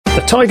The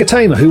Tiger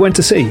Tamer Who Went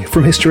to Sea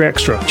from History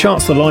Extra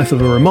charts the life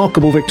of a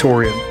remarkable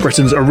Victorian,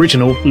 Britain's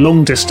original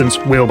long-distance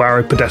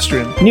wheelbarrow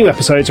pedestrian. New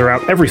episodes are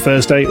out every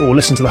Thursday, or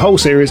listen to the whole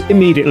series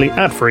immediately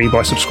ad-free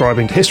by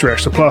subscribing to History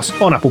Extra Plus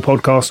on Apple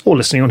Podcasts or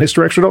listening on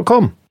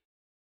historyextra.com.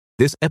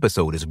 This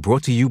episode is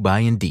brought to you by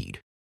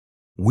Indeed.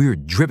 We're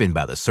driven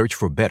by the search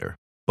for better,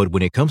 but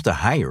when it comes to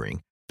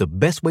hiring, the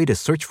best way to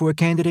search for a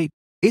candidate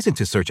isn't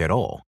to search at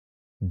all.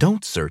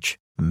 Don't search,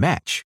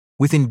 match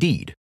with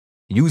Indeed.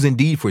 Use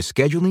Indeed for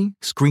scheduling,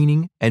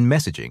 screening, and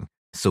messaging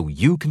so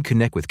you can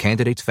connect with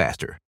candidates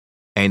faster.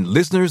 And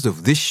listeners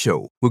of this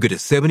show will get a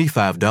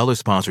 $75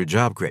 sponsored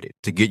job credit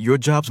to get your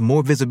jobs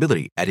more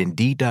visibility at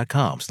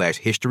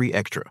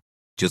Indeed.com/historyextra.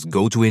 Just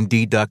go to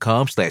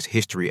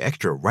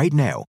Indeed.com/historyextra right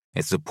now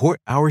and support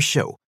our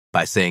show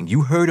by saying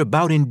you heard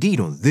about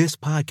Indeed on this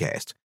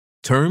podcast.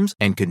 Terms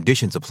and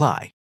conditions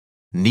apply.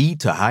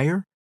 Need to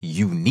hire?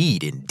 You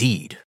need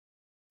Indeed.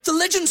 The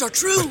legends are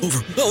true.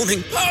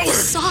 Overwhelming power! The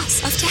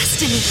sauce of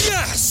destiny.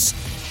 Yes!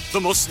 The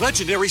most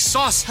legendary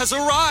sauce has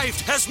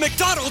arrived as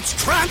McDonald's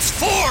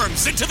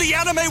transforms into the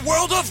anime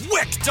world of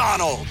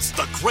WickDonald's.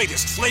 The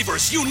greatest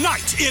flavors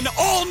unite in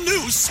all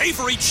new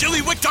savory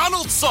chili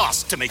McDonald's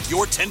sauce to make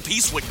your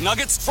 10-piece Wick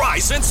Nuggets,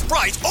 fries, and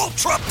Sprite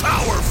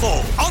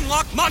ultra-powerful.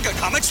 Unlock manga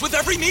comics with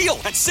every meal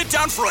and sit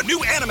down for a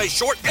new anime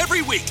short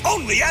every week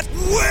only at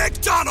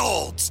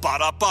WickDonald's.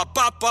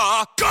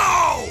 Ba-da-ba-ba-ba,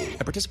 go!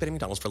 At participating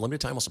McDonald's for a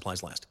limited time while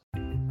supplies last.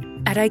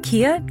 At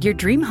IKEA, your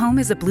dream home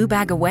is a blue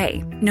bag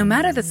away. No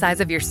matter the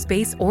size of your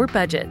space or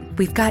budget,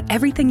 we've got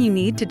everything you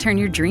need to turn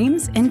your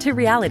dreams into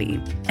reality.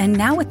 And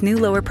now with new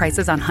lower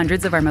prices on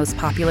hundreds of our most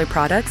popular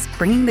products,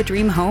 bringing the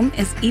dream home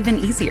is even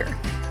easier.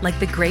 Like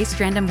the gray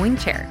Strandom wing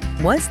chair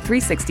was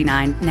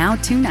 $369, now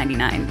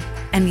 $299.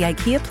 And the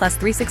IKEA Plus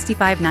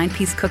 365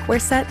 9-piece cookware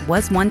set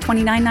was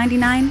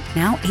 $129.99,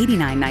 now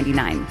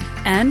 $89.99.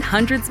 And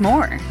hundreds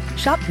more.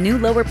 Shop new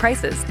lower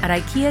prices at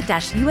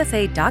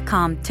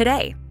IKEA-USA.com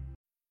today.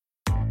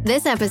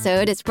 This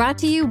episode is brought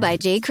to you by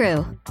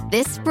J.Crew.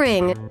 This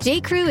spring,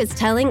 J.Crew is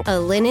telling a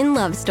linen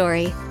love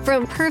story.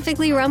 From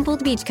perfectly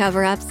rumpled beach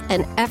cover-ups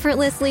and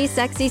effortlessly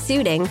sexy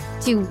suiting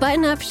to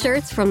button-up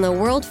shirts from the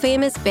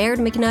world-famous Baird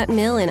McNutt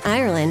Mill in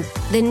Ireland,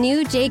 the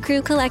new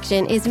J.Crew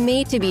collection is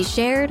made to be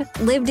shared,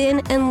 lived in,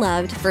 and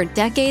loved for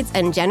decades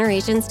and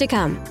generations to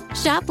come.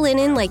 Shop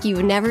linen like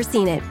you've never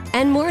seen it,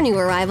 and more new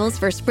arrivals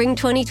for spring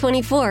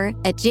 2024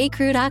 at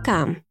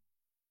jcrew.com.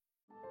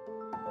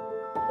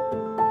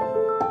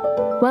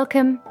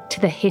 Welcome to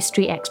the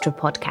History Extra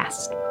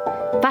podcast.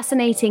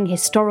 Fascinating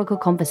historical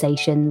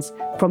conversations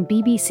from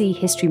BBC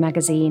History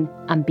Magazine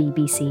and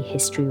BBC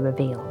History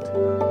Revealed.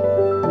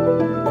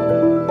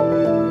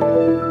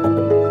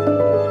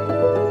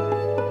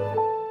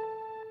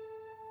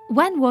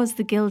 When was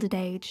the Gilded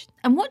Age,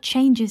 and what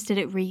changes did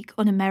it wreak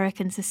on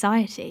American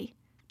society?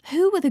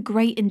 Who were the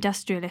great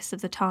industrialists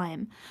of the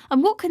time,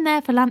 and what can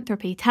their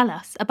philanthropy tell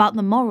us about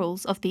the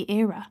morals of the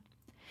era?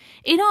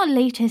 In our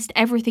latest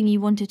Everything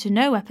You Wanted to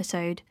Know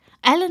episode,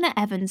 Eleanor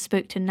Evans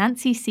spoke to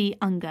Nancy C.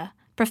 Unger,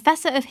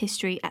 Professor of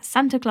History at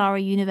Santa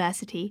Clara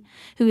University,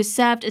 who has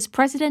served as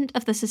President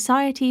of the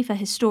Society for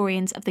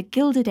Historians of the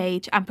Gilded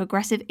Age and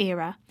Progressive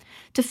Era,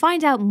 to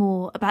find out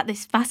more about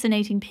this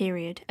fascinating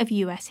period of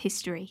US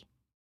history.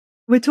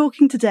 We're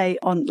talking today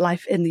on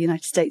life in the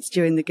United States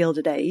during the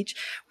Gilded Age.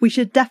 We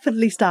should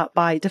definitely start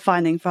by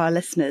defining for our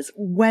listeners,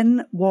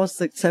 when was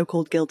the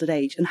so-called Gilded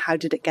Age and how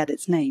did it get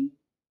its name?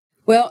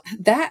 Well,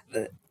 that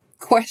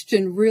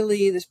question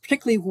really,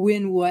 particularly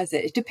when was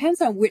it? It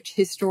depends on which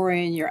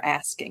historian you're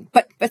asking.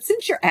 But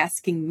since you're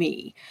asking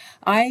me,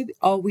 I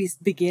always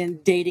begin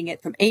dating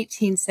it from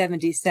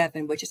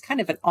 1877, which is kind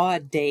of an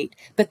odd date,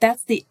 but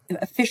that's the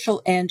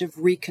official end of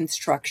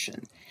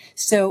Reconstruction.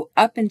 So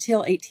up until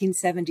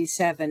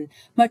 1877,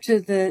 much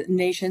of the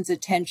nation's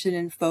attention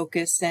and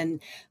focus and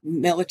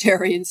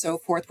military and so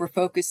forth were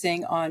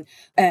focusing on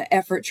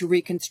effort to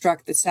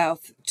reconstruct the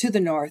South to the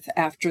North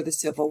after the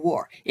Civil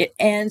War. It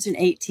ends in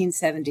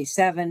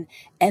 1877,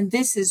 and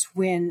this is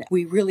when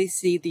we really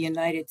see the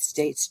United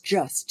States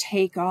just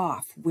take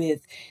off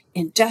with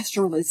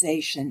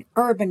industrialization,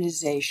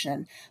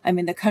 urbanization. I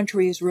mean, the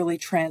country is really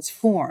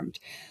transformed.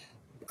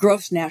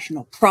 Gross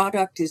national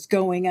product is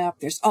going up.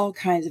 There's all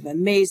kinds of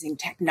amazing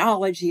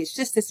technology. It's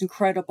just this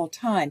incredible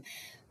time.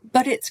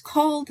 But it's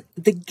called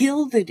the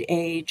Gilded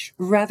Age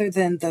rather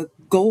than the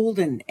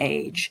Golden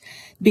Age,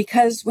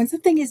 because when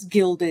something is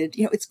gilded,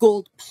 it's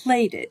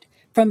gold-plated.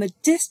 From a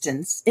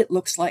distance, it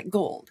looks like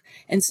gold.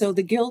 And so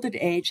the Gilded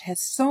Age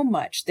has so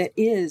much that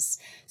is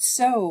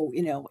so,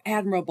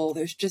 admirable.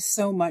 There's just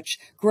so much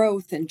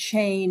growth and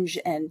change,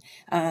 and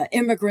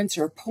immigrants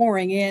are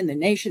pouring in. The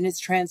nation is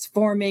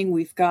transforming.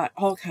 We've got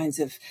all kinds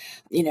of,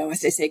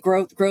 as I say,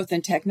 growth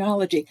and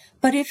technology.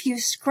 But if you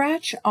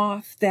scratch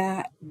off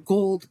that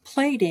gold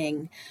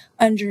plating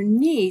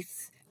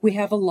underneath, we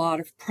have a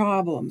lot of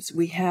problems.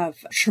 We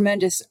have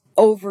tremendous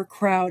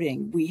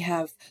overcrowding, we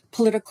have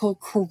political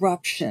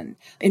corruption,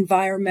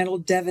 environmental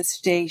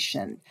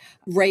devastation,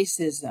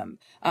 racism,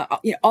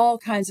 all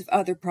kinds of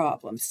other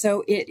problems.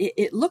 So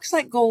it looks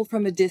like gold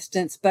from a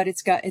distance, but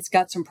it's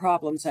got some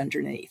problems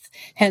underneath.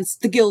 Hence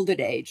the Gilded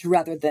Age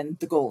rather than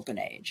the Golden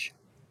Age.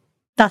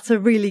 That's a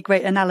really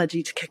great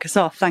analogy to kick us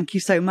off. Thank you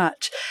so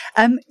much.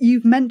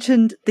 You've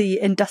mentioned the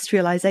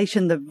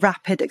industrialization, the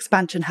rapid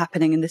expansion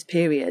happening in this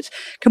period.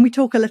 Can we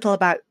talk a little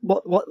about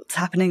what's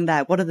happening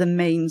there? What are the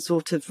main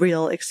sort of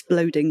real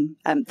exploding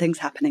things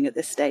happening at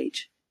this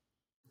stage?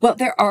 Well,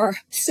 there are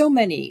so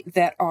many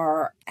that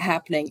are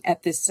happening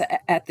at this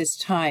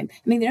time.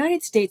 I mean, the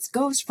United States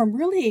goes from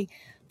really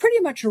pretty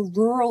much a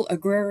rural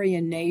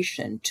agrarian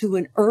nation to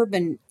an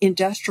urban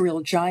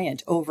industrial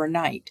giant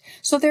overnight.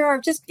 So there are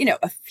just,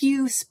 a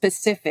few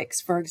specifics.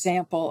 For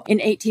example, in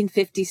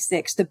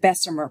 1856, the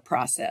Bessemer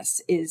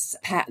process is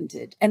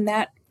patented, and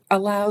that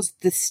allows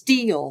the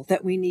steel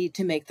that we need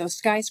to make those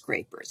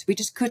skyscrapers. We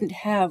just couldn't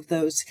have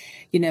those,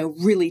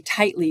 really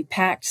tightly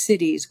packed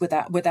cities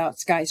without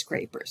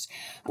skyscrapers.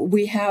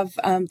 We have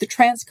the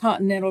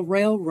Transcontinental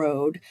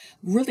Railroad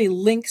really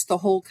links the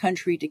whole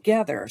country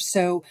together.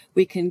 So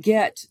we can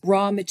get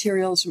raw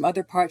materials from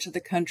other parts of the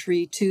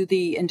country to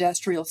the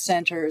industrial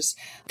centers.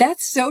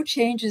 That so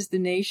changes the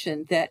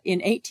nation that in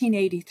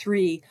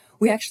 1883,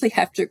 we actually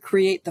have to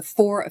create the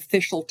 4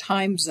 official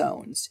time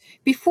zones.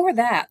 Before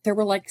that, there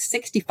were like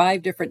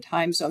 65 different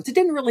time zones. It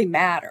didn't really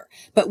matter.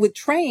 But with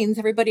trains,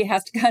 everybody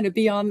has to kind of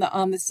be on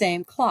the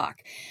same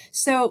clock.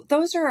 So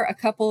those are a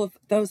couple of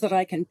those that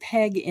I can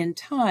peg in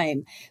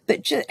time.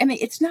 But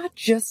it's not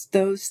just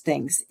those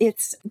things.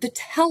 It's the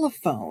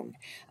telephone,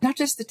 not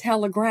just the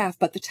telegraph,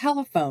 but the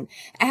telephone,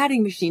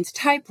 adding machines,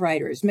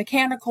 typewriters,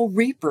 mechanical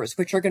reapers,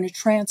 which are going to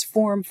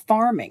transform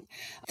farming.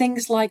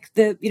 Things like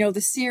the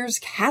Sears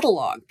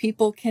catalog.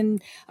 People can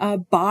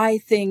buy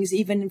things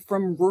even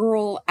from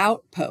rural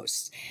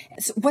outposts.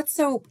 So what's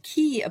so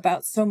key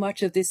about so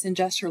much of this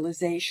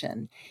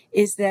industrialization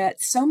is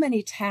that so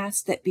many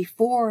tasks that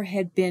before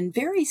had been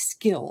very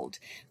skilled,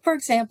 for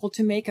example,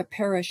 to make a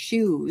pair of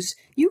shoes,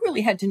 you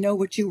really had to know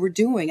what you were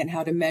doing and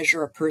how to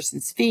measure a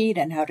person's feet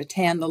and how to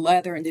tan the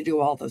leather and to do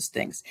all those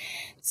things.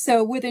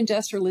 So with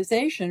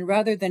industrialization,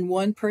 rather than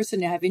one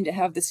person having to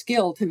have the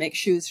skill to make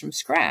shoes from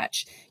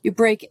scratch, you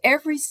break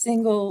every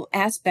single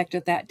aspect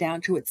of that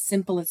down to its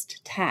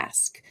simplest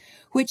task,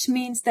 which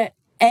means that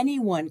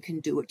anyone can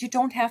do it. You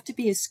don't have to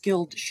be a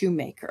skilled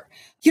shoemaker.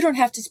 You don't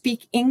have to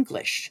speak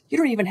English. You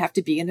don't even have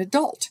to be an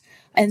adult.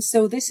 And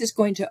so this is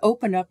going to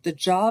open up the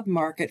job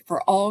market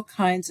for all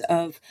kinds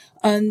of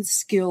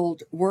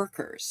unskilled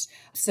workers.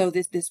 So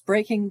this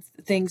breaking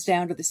things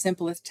down to the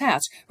simplest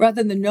task,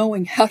 rather than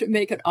knowing how to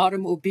make an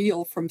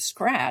automobile from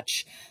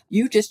scratch,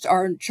 you just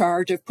are in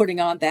charge of putting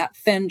on that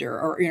fender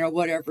or,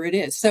 whatever it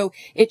is. So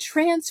it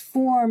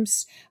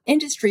transforms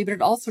industry, but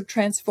it also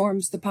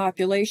transforms the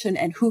population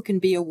and who can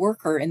be a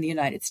worker in the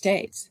United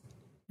States.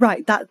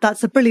 Right,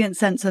 that's a brilliant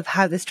sense of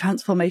how this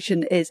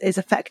transformation is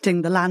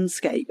affecting the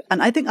landscape.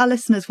 And I think our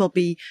listeners will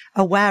be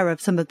aware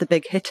of some of the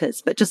big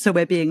hitters, but just so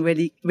we're being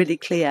really, really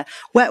clear,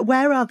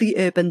 where are the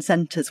urban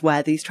centres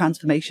where these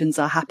transformations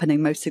are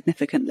happening most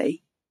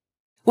significantly?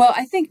 Well,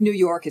 I think New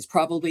York is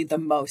probably the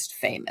most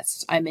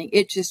famous. I mean,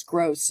 it just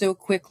grows so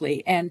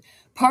quickly. And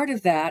part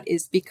of that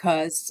is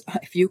because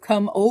if you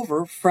come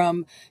over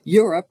from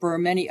Europe or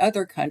many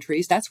other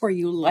countries, that's where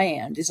you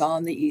land, is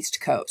on the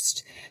East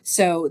Coast.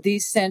 So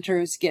these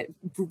centers get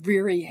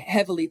very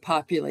heavily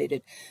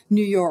populated.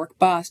 New York,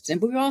 Boston,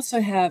 but we also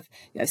have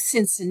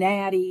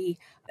Cincinnati,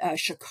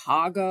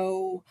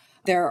 Chicago.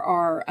 There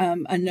are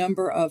a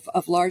number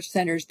of large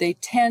centers. They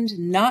tend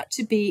not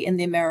to be in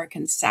the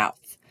American South,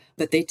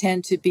 but they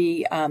tend to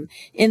be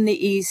in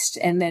the East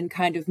and then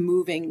kind of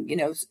moving,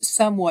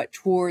 somewhat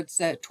towards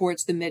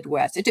the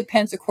Midwest. It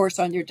depends, of course,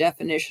 on your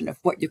definition of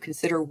what you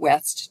consider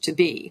West to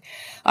be.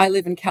 I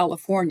live in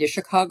California.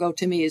 Chicago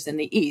to me is in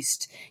the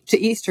East. To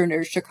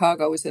Easterners,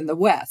 Chicago is in the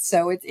West.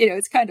 So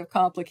it's kind of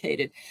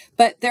complicated.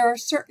 But there are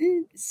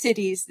certain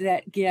cities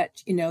that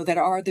get, that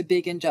are the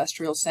big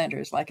industrial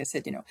centers, like I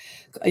said,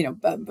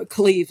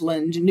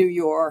 Cleveland, New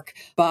York,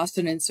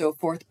 Boston, and so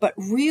forth. But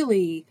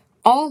really,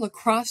 all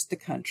across the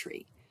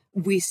country,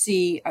 we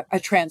see a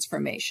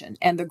transformation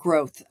and the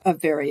growth of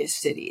various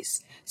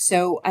cities.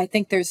 So I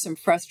think there's some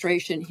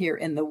frustration here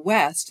in the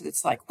West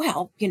that's like,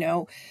 well,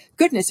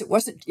 goodness, it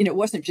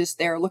wasn't just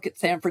there. Look at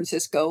San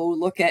Francisco,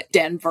 look at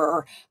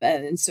Denver,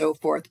 and so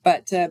forth.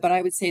 But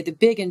I would say the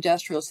big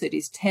industrial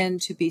cities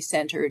tend to be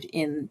centered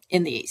in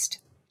the East.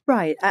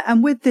 Right.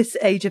 And with this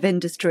age of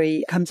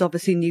industry comes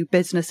obviously new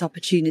business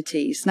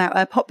opportunities. Now,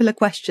 a popular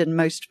question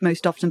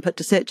most often put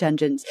to search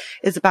engines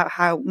is about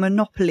how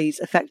monopolies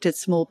affected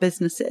small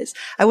businesses.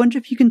 I wonder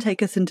if you can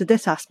take us into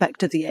this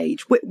aspect of the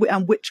age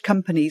and which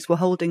companies were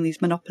holding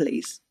these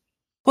monopolies.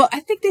 Well,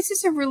 I think this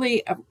is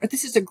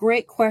a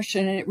great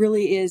question, and it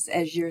really is,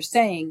 as you're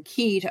saying,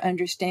 key to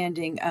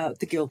understanding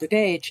the Gilded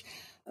Age.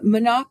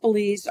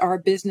 Monopolies are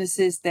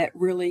businesses that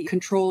really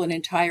control an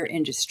entire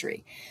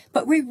industry,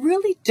 but we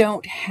really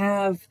don't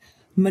have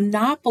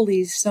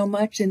monopolies so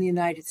much in the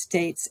United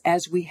States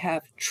as we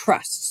have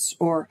trusts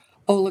or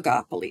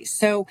oligopolies.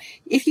 So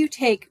if you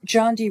take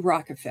John D.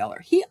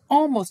 Rockefeller, he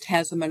almost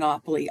has a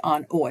monopoly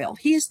on oil.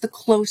 He is the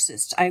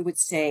closest, I would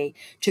say,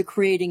 to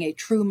creating a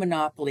true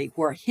monopoly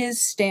where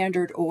his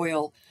Standard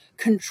Oil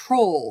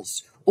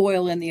controls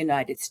oil in the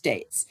United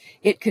States.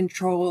 It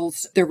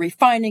controls the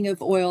refining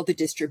of oil, the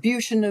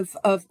distribution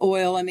of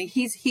oil. I mean,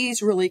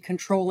 he's really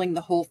controlling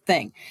the whole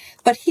thing.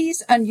 But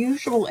he's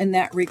unusual in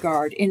that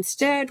regard.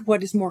 Instead,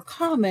 what is more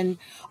common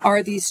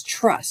are these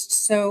trusts.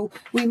 So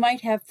we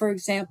might have, for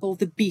example,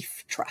 the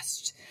Beef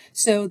Trust.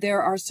 So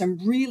there are some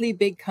really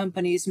big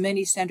companies,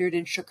 many centered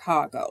in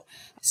Chicago.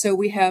 So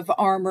we have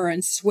Armour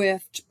and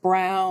Swift,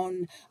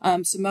 Brown,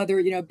 some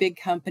other, big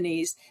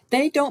companies.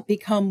 They don't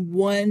become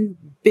one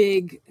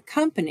big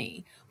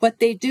company. What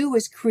they do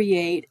is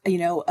create,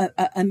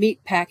 a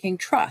meat packing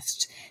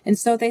trust. And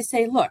so they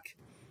say, look,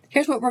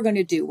 here's what we're going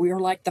to do. We are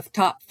like the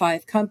top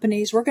 5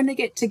 companies. We're going to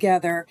get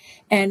together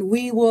and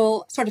we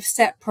will sort of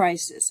set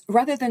prices.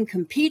 Rather than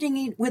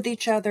competing with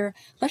each other,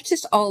 let's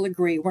just all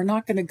agree we're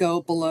not going to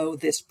go below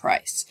this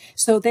price.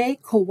 So they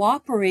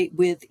cooperate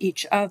with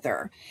each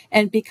other.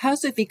 And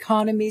because of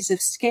economies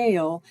of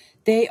scale,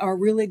 they are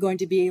really going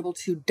to be able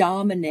to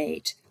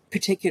dominate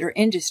particular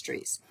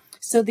industries.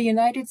 So the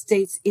United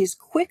States is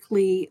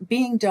quickly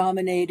being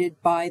dominated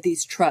by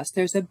these trusts.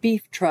 There's a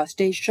beef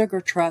trust, a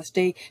sugar trust,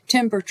 a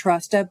timber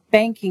trust, a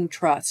banking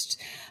trust.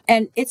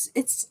 And it's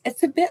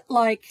a bit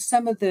like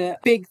some of the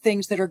big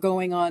things that are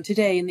going on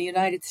today in the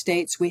United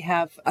States. We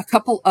have a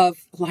couple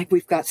of,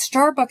 we've got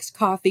Starbucks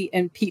coffee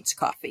and Peet's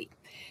coffee.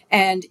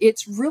 And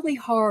it's really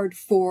hard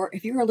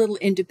if you're a little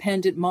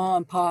independent mom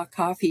and pop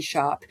coffee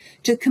shop,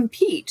 to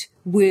compete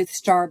with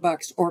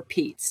Starbucks or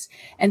Peet's.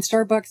 And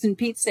Starbucks and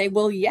Peet's say,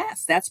 well,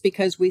 yes, that's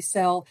because we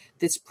sell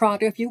this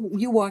product. If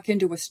you walk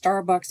into a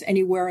Starbucks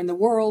anywhere in the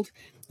world,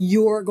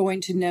 you're going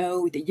to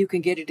know that you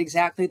can get it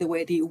exactly the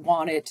way that you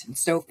want it and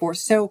so forth.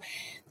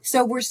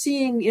 So we're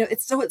seeing,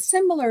 it's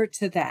similar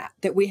to that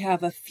we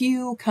have a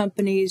few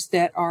companies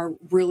that are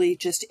really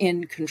just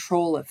in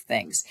control of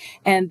things.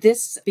 And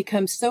this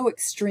becomes so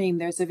extreme.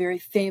 There's a very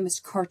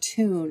famous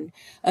cartoon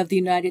of the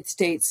United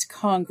States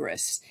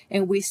Congress,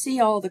 and we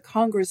see all the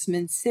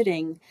congressmen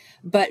sitting,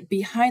 but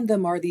behind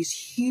them are these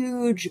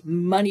huge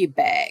money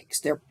bags.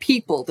 They're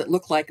people that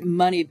look like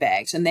money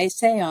bags, and they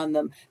say on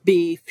them,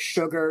 beef,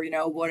 sugar,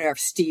 whatever,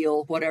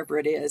 steel, whatever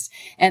it is.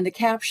 And the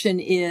caption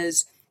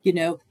is,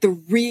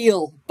 the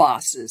real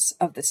bosses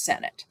of the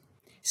Senate.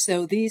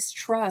 So these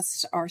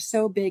trusts are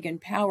so big and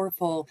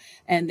powerful,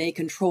 and they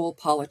control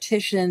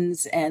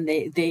politicians, and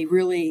they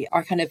really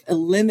are kind of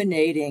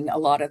eliminating a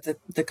lot of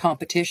the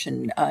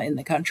competition in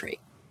the country.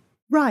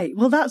 Right.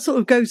 Well, that sort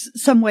of goes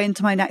some way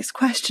into my next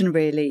question,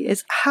 really,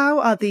 is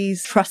how are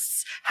these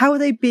trusts, how are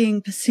they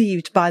being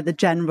perceived by the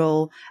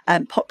general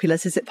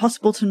populace? Is it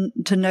possible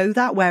to know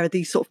that? Where are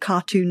these sort of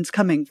cartoons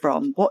coming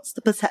from? What's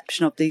the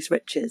perception of these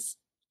riches?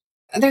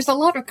 There's a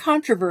lot of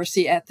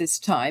controversy at this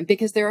time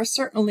because there are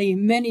certainly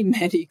many,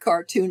 many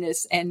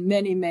cartoonists and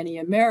many, many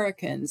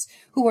Americans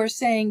who are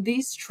saying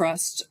these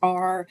trusts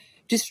are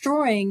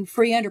destroying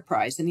free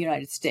enterprise in the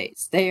United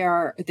States. They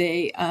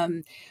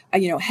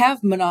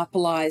have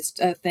monopolized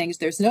things.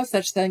 There's no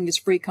such thing as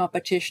free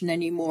competition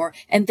anymore,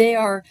 and they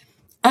are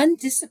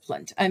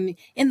undisciplined. I mean,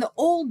 in the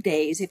old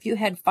days, if you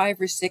had 5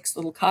 or 6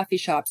 little coffee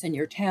shops in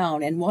your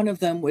town and one of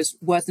them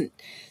wasn't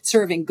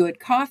serving good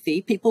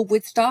coffee, people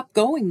would stop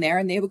going there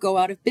and they would go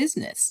out of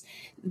business.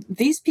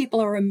 These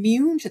people are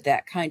immune to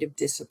that kind of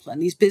discipline.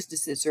 These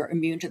businesses are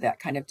immune to that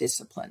kind of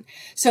discipline.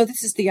 So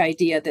this is the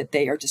idea that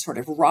they are just sort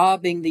of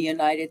robbing the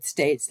United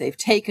States. They've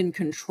taken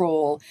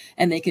control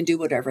and they can do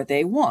whatever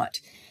they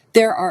want.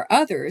 There are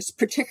others,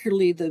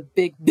 particularly the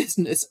big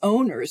business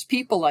owners,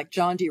 people like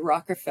John D.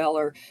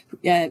 Rockefeller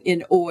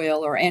in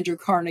oil, or Andrew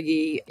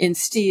Carnegie in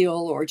steel,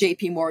 or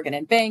J.P. Morgan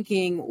in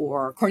banking,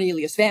 or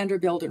Cornelius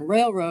Vanderbilt in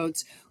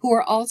railroads, who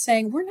are all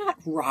saying, we're not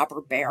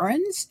robber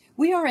barons.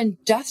 We are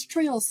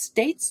industrial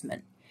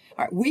statesmen.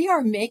 We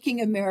are making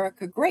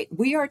America great.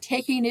 We are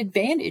taking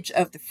advantage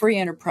of the free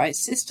enterprise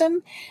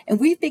system, and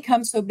we've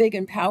become so big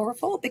and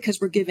powerful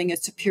because we're giving a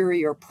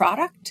superior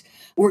product.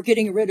 We're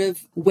getting rid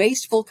of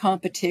wasteful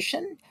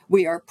competition.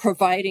 We are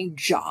providing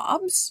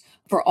jobs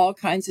for all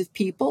kinds of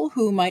people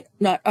who might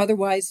not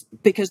otherwise,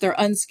 because they're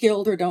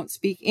unskilled or don't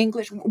speak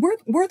English.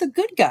 We're the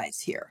good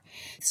guys here.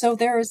 So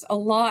there's a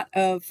lot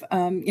of,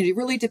 it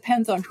really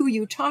depends on who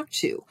you talk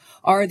to.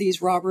 Are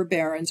these robber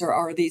barons or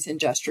are these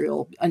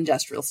industrial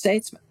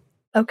statesmen?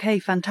 Okay,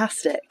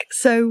 fantastic.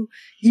 So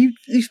you've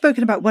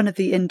spoken about one of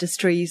the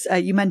industries.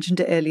 You mentioned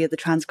it earlier, the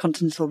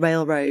Transcontinental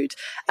Railroad.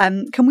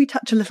 Can we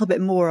touch a little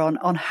bit more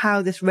on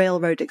how this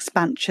railroad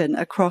expansion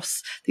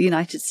across the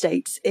United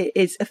States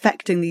is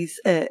affecting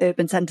these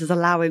urban centres,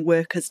 allowing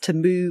workers to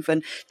move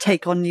and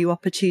take on new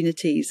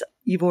opportunities?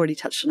 You've already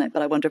touched on it,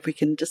 but I wonder if we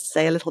can just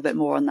say a little bit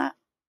more on that.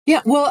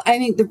 Yeah, well, I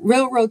mean, the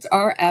railroads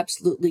are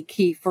absolutely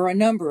key for a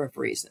number of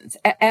reasons.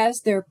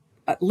 As they're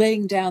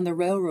laying down the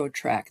railroad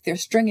track. They're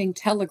stringing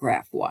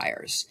telegraph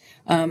wires.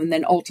 And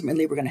then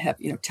ultimately we're going to have,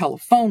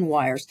 telephone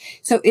wires.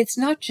 So it's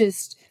not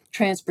just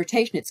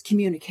transportation, it's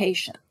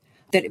communication.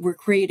 That we're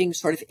creating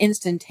sort of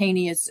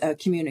instantaneous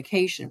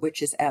communication, which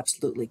is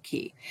absolutely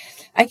key.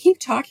 I keep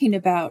talking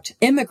about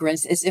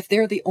immigrants as if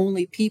they're the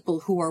only people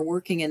who are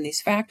working in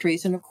these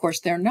factories, and of course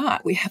they're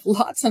not. We have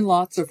lots and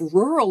lots of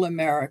rural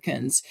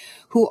Americans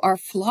who are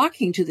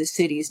flocking to the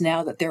cities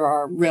now that there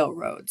are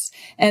railroads.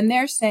 And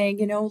they're saying,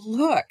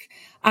 look,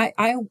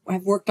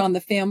 I've worked on the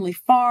family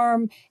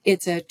farm.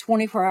 It's a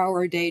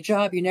 24-hour-a-day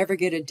job. You never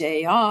get a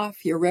day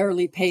off. You're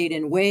rarely paid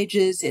in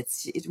wages.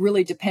 It's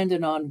really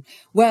dependent on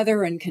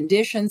weather and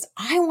conditions.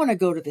 I want to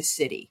go to the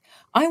city.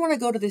 I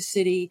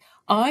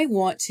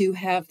want to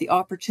have the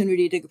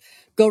opportunity to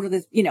go to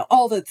the,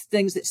 all the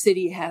things that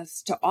city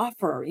has to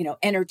offer,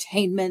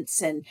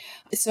 entertainments and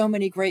so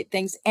many great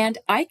things. And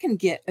I can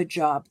get a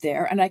job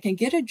there, and I can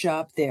get a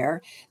job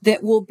there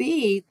that will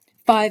be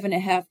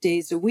 5.5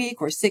 days a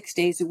week or 6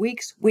 days a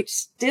week, which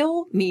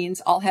still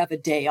means I'll have a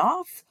day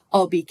off.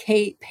 I'll be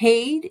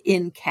paid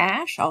in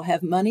cash. I'll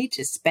have money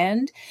to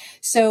spend.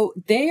 So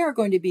they are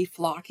going to be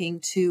flocking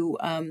to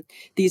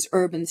these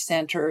urban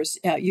centers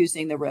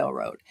using the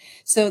railroad.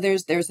 So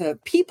there's a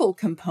people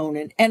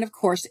component and, of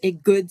course, a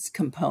goods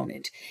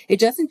component. It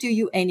doesn't do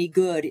you any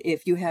good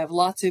if you have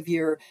lots of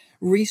your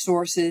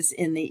resources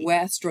in the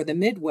West or the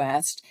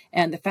Midwest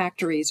and the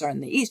factories are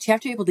in the East. You have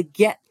to be able to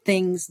get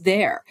things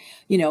there.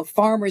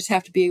 Farmers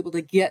have to be able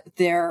to get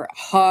their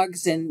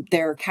hogs and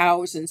their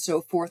cows and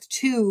so forth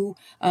to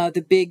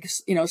the big,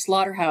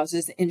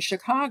 slaughterhouses in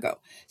Chicago.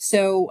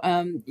 So,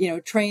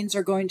 trains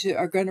are going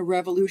to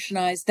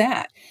revolutionize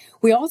that.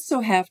 We also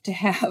have to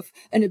have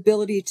an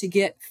ability to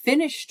get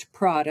finished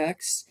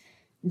products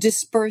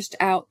dispersed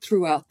out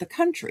throughout the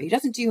country. It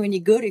doesn't do you any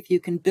good if you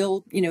can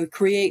build,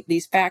 create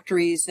these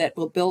factories that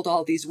will build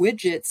all these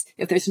widgets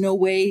if there's no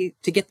way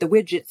to get the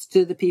widgets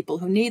to the people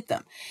who need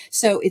them.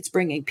 So it's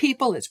bringing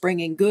people, it's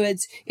bringing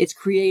goods, it's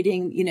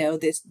creating,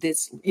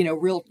 this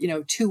real,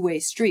 two-way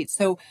street.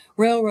 So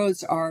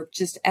railroads are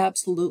just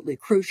absolutely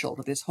crucial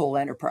to this whole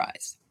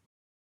enterprise.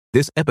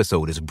 This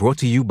episode is brought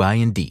to you by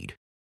Indeed.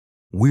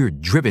 We're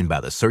driven by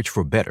the search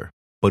for better,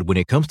 but when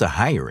it comes to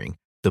hiring,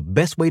 the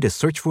best way to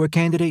search for a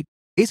candidate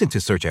isn't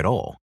to search at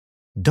all.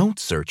 Don't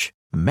search,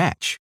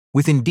 match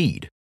with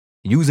Indeed.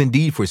 Use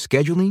Indeed for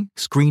scheduling,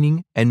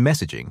 screening, and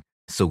messaging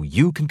so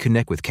you can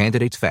connect with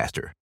candidates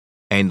faster.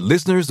 And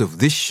listeners of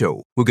this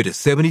show will get a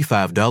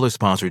 $75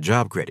 sponsored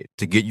job credit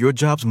to get your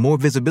jobs more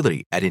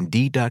visibility at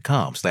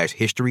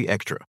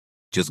Indeed.com/HistoryExtra.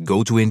 Just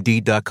go to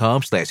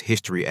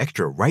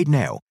Indeed.com/HistoryExtra right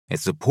now and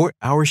support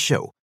our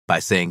show by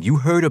saying you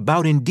heard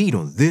about Indeed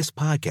on this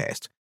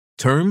podcast.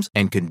 Terms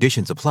and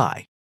conditions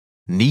apply.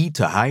 Need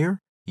to hire?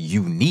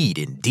 You need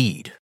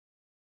Indeed.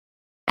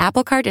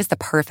 Apple Card is the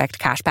perfect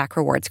cashback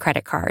rewards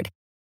credit card.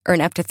 Earn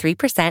up to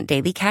 3%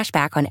 daily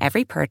cashback on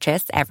every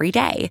purchase every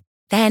day.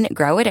 Then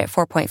grow it at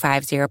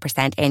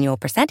 4.50% annual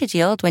percentage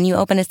yield when you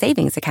open a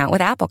savings account with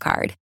Apple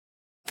Card.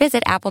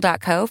 Visit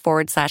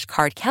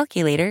apple.co/card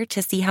calculator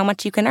to see how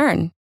much you can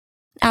earn.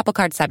 Apple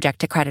Card subject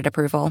to credit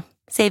approval.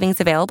 Savings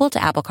available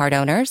to Apple Card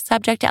owners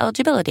subject to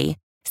eligibility.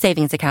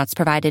 Savings accounts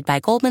provided by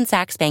Goldman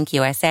Sachs Bank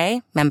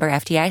USA, member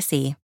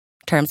FDIC.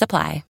 Terms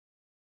apply.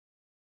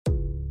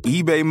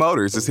 eBay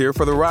Motors is here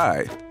for the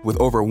ride. With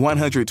over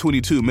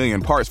 122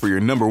 million parts for your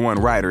number one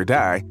ride or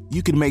die,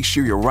 you can make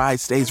sure your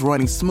ride stays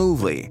running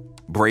smoothly.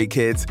 Brake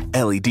kits,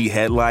 LED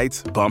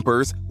headlights,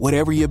 bumpers,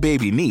 whatever your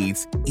baby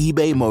needs,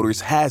 eBay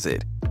Motors has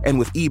it. And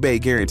with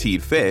eBay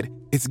Guaranteed Fit,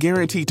 it's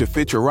guaranteed to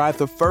fit your ride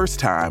the first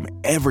time,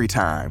 every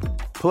time.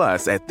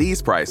 Plus, at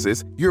these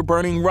prices, you're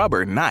burning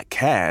rubber, not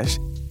cash.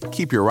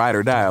 Keep your ride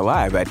or die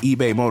alive at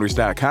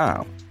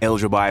ebaymotors.com.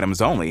 Eligible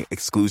items only.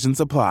 Exclusions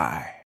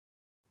apply.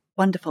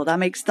 Wonderful. That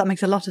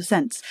makes a lot of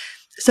sense.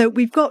 So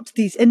we've got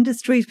these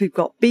industries, we've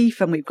got beef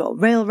and we've got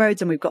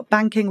railroads and we've got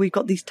banking. We've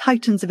got these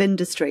titans of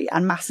industry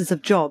and masses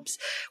of jobs.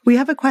 We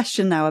have a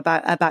question now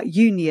about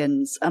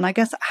unions and I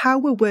guess how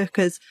were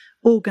workers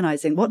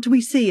organising? What do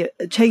we see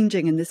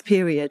changing in this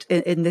period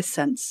in this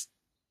sense?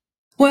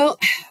 Well,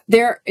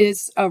 there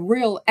is a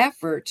real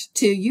effort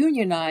to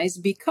unionize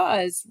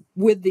because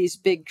with these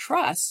big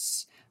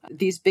trusts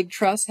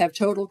have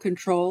total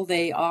control.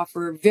 They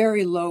offer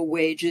very low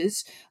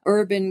wages.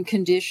 Urban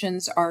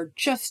conditions are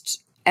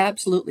just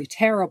absolutely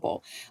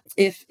terrible.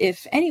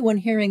 If anyone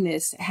hearing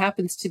this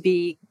happens to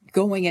be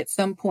going at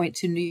some point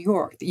to New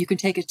York, you can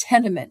take a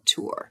tenement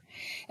tour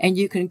and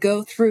you can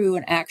go through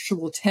an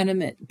actual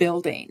tenement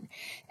building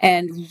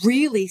and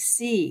really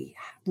see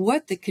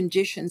what the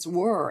conditions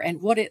were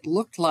and what it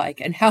looked like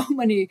and how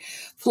many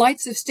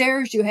flights of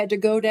stairs you had to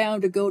go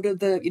down to go to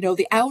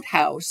the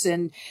outhouse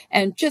and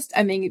just,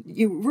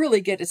 you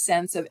really get a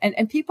sense of,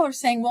 and people are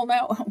saying, well,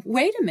 now,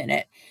 wait a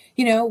minute,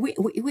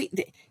 we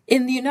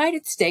in the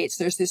United States,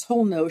 there's this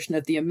whole notion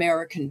of the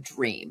American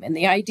dream. And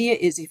the idea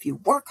is if you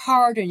work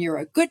hard and you're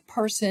a good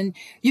person,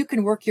 you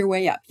can work your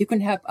way up. You can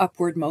have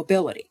upward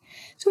mobility.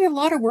 So we have a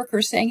lot of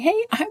workers saying,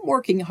 hey, I'm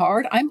working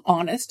hard, I'm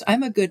honest,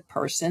 I'm a good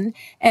person,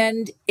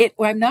 and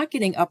I'm not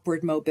getting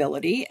upward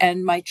mobility.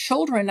 And my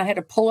children, I had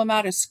to pull them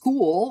out of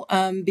school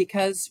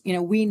because,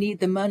 we need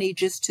the money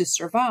just to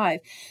survive.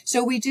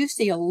 So we do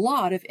see a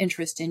lot of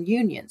interest in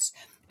unions.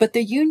 But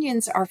the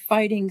unions are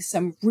fighting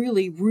some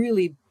really,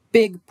 really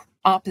big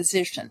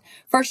opposition.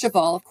 First of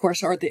all, of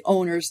course, are the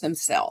owners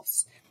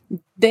themselves.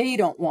 They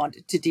don't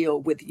want to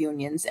deal with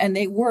unions, and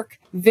they work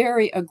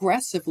very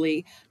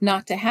aggressively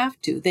not to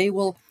have to. They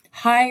will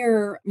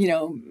hire,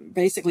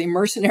 basically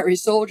mercenary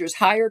soldiers,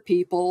 hire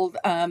people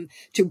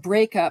to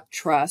break up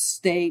trusts.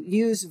 They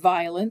use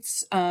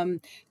violence.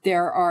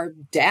 There are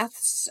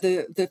deaths.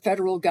 The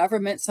federal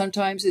government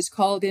sometimes is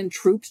called in.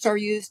 Troops are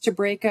used to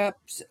break up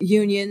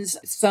unions.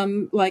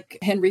 Some, like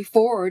Henry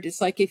Ford,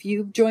 it's like if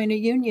you join a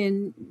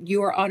union,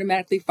 you are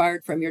automatically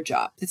fired from your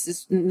job. This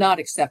is not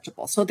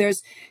acceptable. So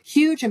there's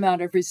huge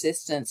amount of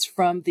resistance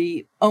from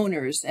the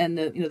owners and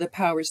the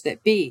powers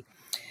that be.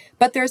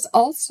 But there's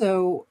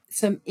also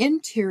some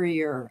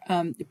interior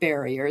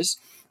barriers.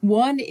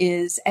 One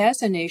is,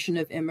 as a nation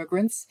of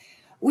immigrants,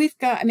 we've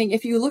got,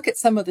 if you look at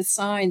some of the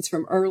signs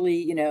from early,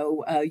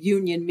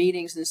 union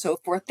meetings and so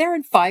forth, they're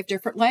in 5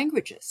 different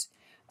languages.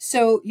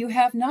 So you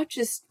have not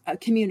just a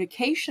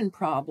communication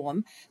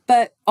problem,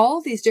 but all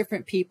these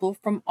different people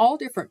from all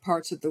different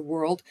parts of the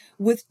world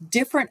with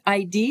different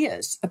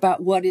ideas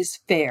about what is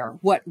fair,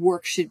 what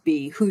work should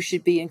be, who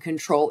should be in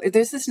control.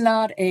 This is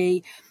not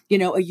a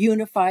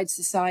unified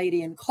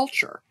society and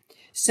culture.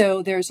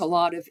 So there's a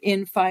lot of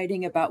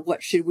infighting about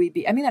what should we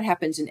be. That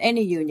happens in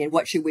any union.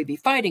 What should we be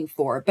fighting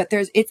for? But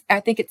I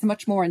think it's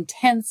much more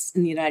intense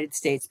in the United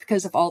States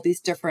because of all these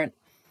different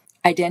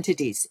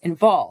identities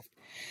involved.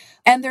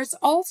 And there's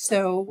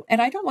also,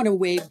 and I don't want to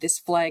wave this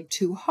flag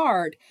too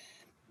hard,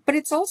 but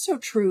it's also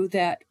true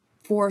that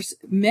for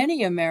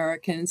many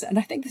Americans, and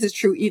I think this is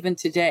true even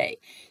today,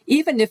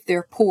 even if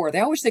they're poor, they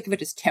always think of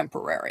it as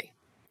temporary.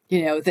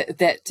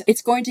 That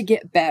it's going to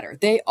get better.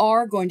 They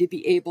are going to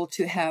be able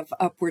to have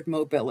upward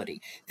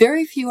mobility.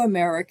 Very few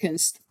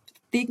Americans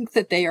think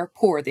that they are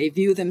poor. They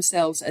view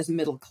themselves as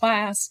middle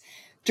class.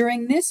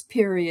 During this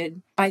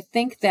period, I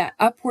think that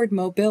upward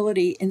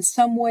mobility in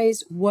some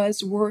ways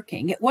was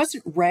working. It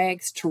wasn't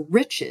rags to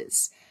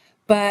riches,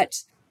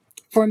 but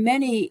for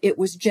many, it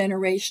was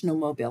generational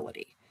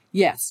mobility.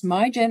 Yes,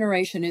 my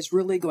generation is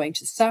really going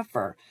to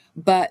suffer,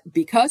 but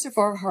because of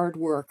our hard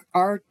work,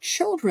 our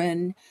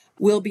children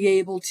will be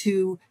able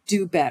to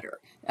do better.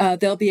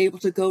 They'll be able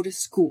to go to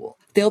school.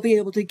 They'll be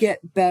able to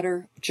get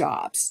better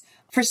jobs.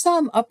 For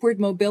some, upward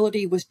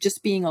mobility was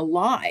just being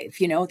alive.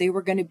 They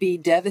were going to be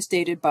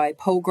devastated by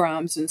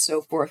pogroms and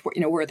so forth,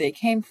 where they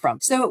came from.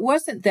 So it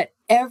wasn't that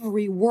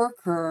every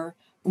worker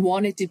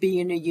wanted to be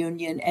in a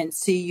union and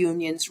see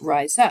unions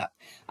rise up.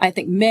 I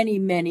think many,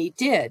 many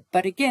did.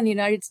 But again, the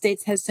United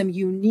States has some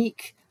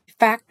unique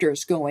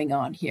factors going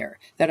on here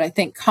that I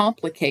think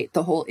complicate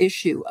the whole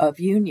issue of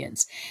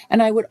unions.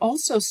 And I would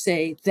also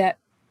say that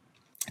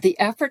the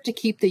effort to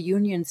keep the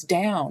unions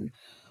down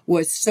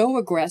was so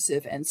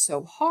aggressive and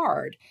so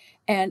hard.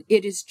 And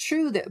it is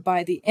true that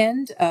by the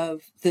end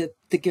of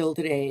the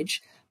Gilded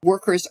Age,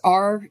 workers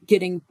are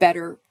getting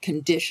better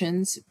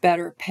conditions,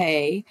 better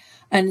pay.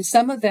 And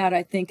some of that,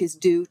 I think, is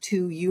due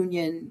to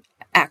union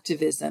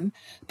activism.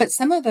 But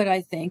some of it,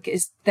 I think,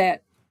 is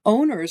that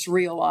owners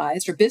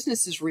realized or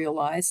businesses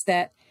realized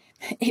that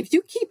if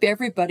you keep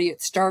everybody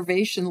at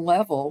starvation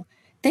level,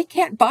 they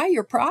can't buy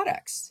your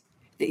products.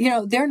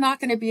 They're not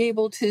going to be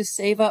able to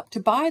save up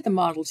to buy the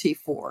Model T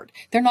Ford.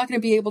 They're not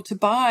going to be able to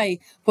buy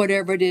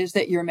whatever it is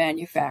that you're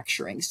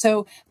manufacturing.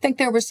 So I think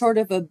there was sort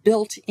of a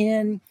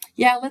built-in,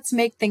 let's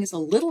make things a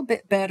little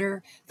bit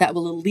better. That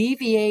will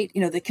alleviate,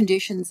 the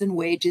conditions and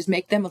wages,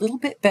 make them a little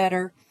bit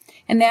better.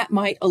 And that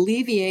might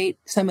alleviate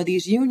some of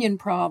these union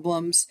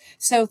problems.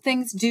 So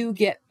things do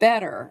get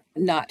better,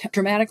 not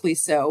dramatically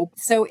so.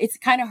 So it's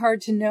kind of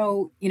hard to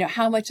know,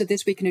 how much of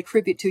this we can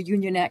attribute to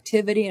union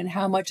activity and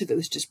how much of it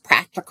was just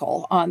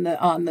practical on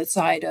the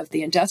side of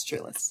the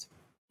industrialists.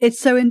 It's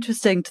so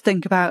interesting to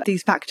think about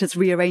these factors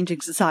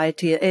rearranging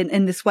society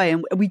in this way.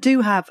 And we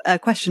do have a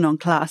question on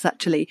class,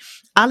 actually.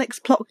 Alex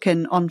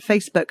Plotkin on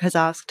Facebook has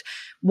asked,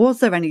 was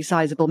there any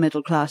sizable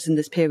middle class in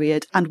this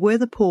period? And were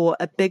the poor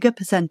a bigger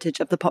percentage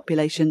of the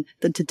population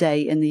than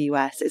today in the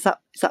US? Is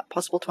that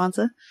possible to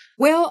answer?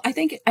 Well, I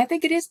think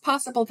it is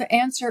possible to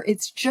answer.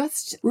 It's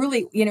just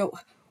really,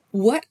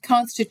 what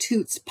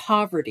constitutes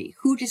poverty?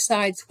 Who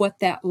decides what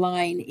that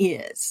line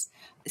is?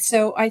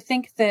 So I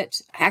think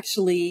that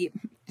actually,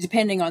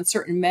 depending on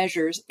certain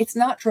measures, it's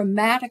not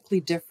dramatically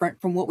different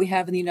from what we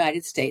have in the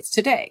United States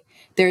today.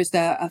 There's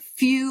a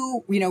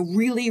few,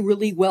 really,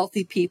 really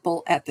wealthy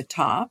people at the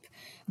top.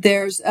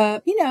 There's,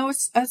 a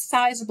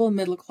sizable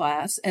middle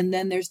class, and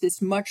then there's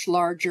this much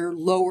larger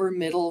lower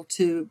middle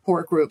to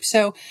poor group.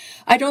 So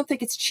I don't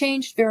think it's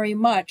changed very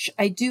much.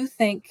 I do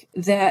think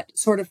that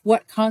sort of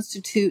what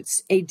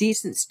constitutes a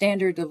decent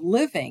standard of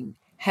living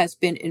has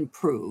been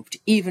improved,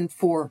 even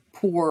for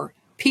poor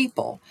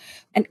people.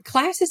 And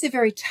class is a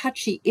very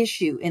touchy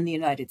issue in the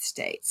United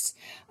States.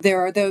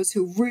 There are those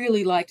who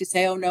really like to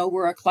say, oh no,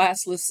 we're a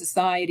classless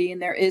society,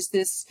 and there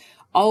is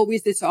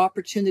always this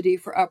opportunity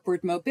for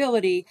upward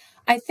mobility.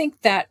 I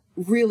think that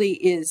really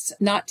is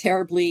not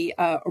terribly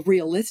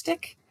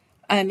realistic.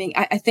 I mean,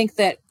 I think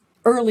that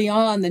early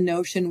on, the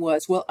notion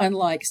was, well,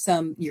 unlike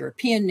some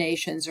European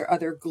nations or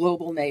other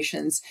global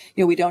nations,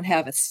 we don't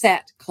have a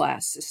set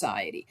class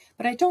society.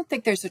 But I don't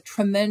think there's a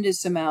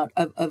tremendous amount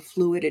of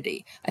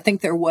fluidity. I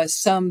think there was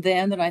some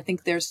then, and I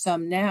think there's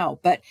some now.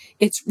 But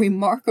it's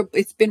remarkable.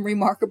 It's been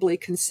remarkably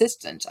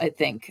consistent, I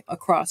think,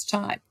 across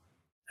time.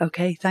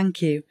 Okay,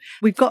 thank you.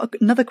 We've got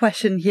another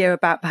question here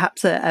about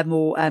perhaps a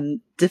more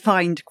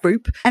defined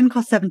group.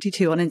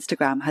 NCOS72 on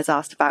Instagram has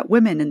asked about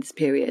women in this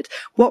period.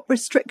 What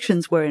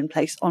restrictions were in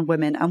place on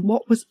women, and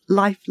what was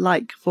life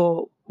like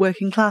for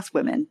working class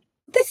women?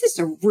 This is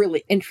a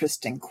really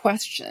interesting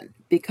question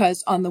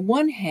because on the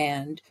one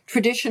hand,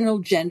 traditional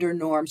gender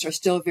norms are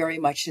still very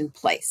much in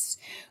place.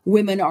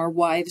 Women are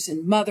wives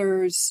and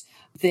mothers.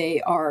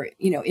 They are,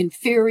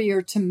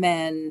 inferior to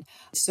men,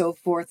 so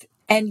forth.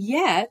 And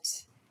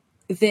yet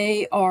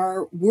they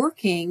are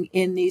working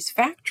in these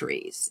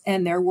factories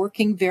and they're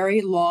working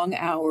very long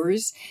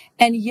hours.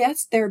 And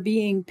yes, they're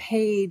being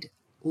paid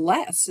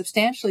less,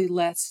 substantially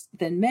less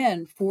than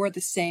men for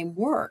the same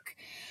work.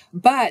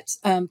 But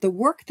the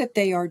work that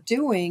they are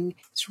doing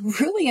is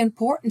really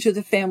important to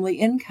the family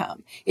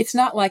income. It's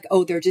not like,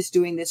 oh, they're just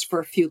doing this for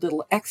a few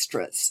little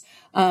extras.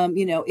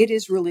 It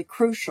is really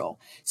crucial.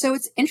 So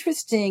it's an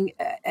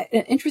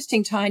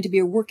interesting time to be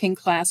a working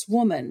class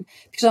woman,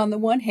 because on the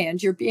one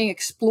hand, you're being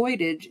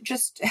exploited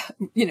just,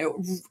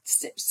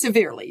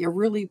 severely. You're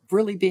really,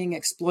 really being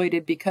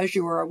exploited because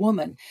you are a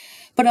woman.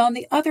 But on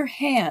the other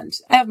hand,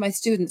 I have my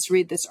students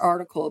read this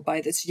article by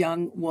this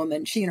young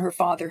woman. She and her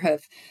father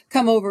have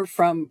come over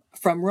from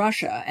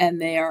Russia,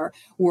 and they are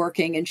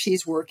working, and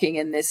she's working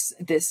in this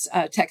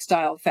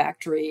textile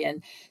factory,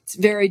 and it's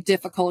very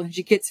difficult, and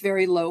she gets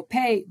very low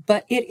pay,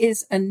 but it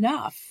is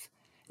enough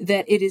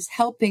that it is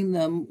helping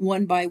them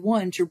one by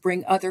one to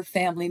bring other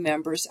family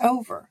members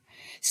over.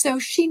 So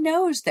she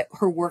knows that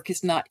her work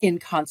is not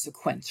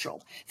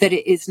inconsequential, that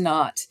it is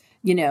not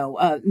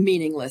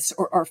meaningless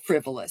or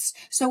frivolous.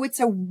 So it's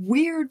a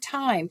weird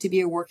time to be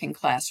a working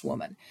class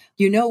woman.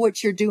 You know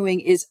what you're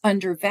doing is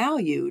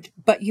undervalued,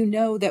 but you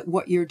know that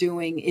what you're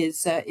doing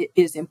is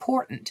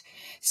important.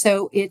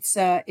 So it's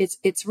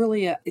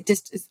really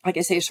like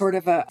I say, sort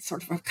of a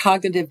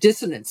cognitive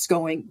dissonance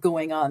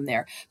going on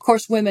there. Of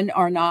course, women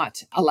are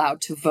not allowed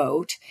to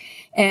vote.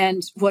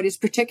 And what is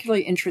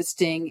particularly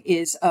interesting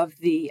is of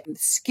the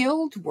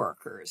skilled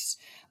workers,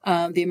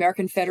 the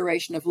American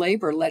Federation of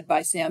Labor, led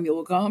by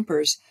Samuel Gompers,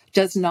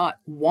 does not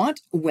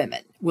want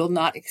women, will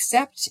not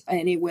accept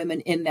any women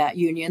in that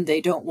union.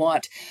 They don't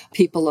want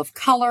people of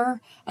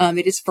color.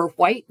 It is for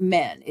white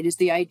men. It is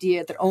the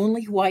idea that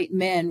only white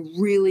men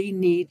really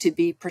need to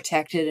be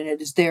protected, and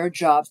it is their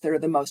jobs that are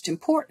the most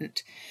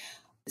important.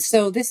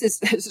 So this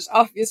is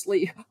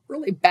obviously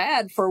really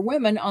bad for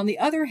women. On the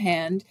other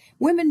hand,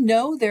 women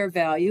know their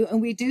value,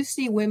 and we do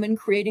see women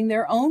creating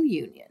their own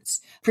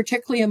unions,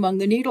 particularly among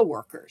the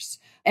needleworkers.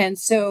 And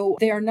so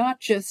they are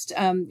not just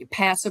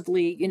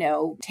passively,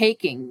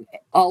 taking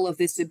all of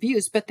this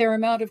abuse, but their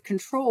amount of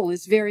control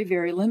is very,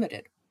 very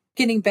limited.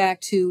 Getting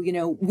back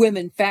to,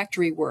 women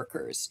factory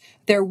workers,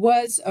 there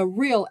was a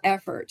real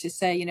effort to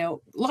say,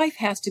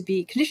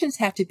 conditions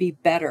have to be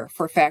better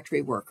for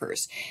factory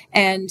workers.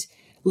 And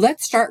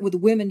let's start with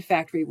women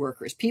factory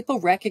workers.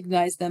 People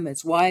recognize them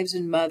as wives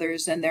and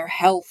mothers, and their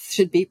health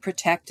should be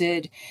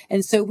protected.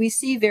 And so we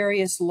see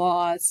various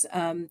laws,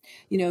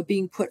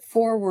 being put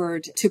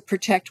forward to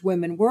protect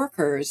women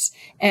workers.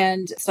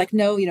 And it's like,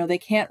 no, they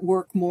can't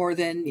work more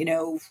than,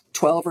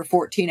 12 or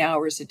 14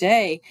 hours a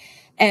day.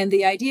 And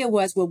the idea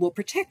was, well, we'll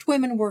protect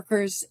women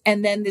workers,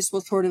 and then this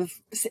will sort of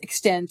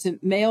extend to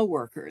male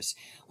workers.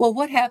 Well,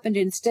 what happened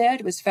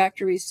instead was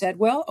factories said,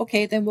 well,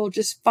 okay, then we'll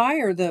just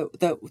fire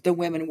the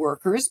women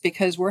workers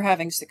because we're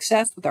having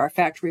success with our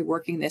factory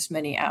working this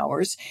many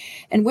hours.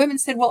 And women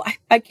said, well,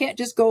 I can't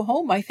just go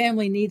home. My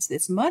family needs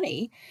this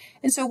money.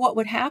 And so what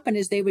would happen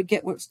is they would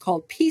get what's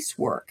called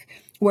piecework,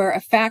 where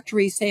a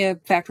factory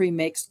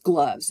makes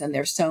gloves and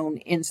they're sewn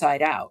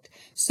inside out.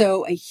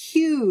 So a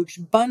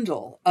huge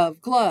bundle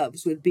of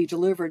gloves would be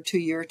delivered to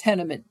your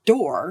tenement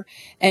door,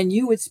 and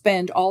you would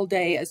spend all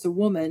day as a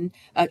woman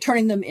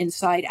turning them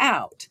inside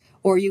out.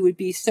 Or you would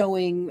be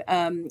sewing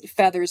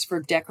feathers for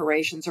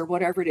decorations or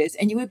whatever it is,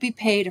 and you would be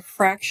paid a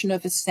fraction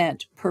of a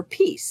cent per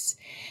piece.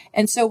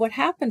 And so what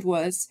happened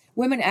was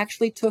women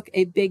actually took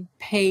a big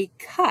pay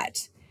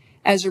cut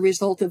as a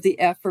result of the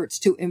efforts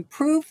to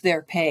improve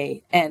their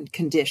pay and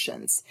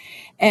conditions.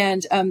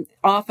 And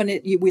often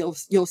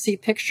you'll see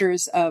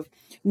pictures of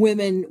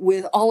women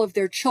with all of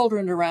their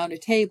children around a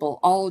table,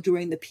 all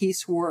doing the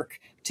piecework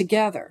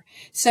together.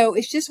 So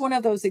it's just one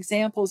of those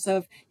examples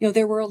of,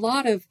 there were a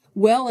lot of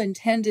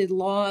well-intended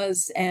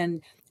laws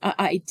and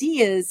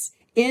ideas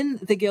in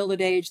the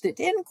Gilded Age that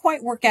didn't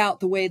quite work out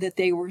the way that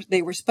they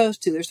were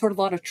supposed to. There's sort of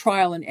a lot of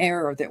trial and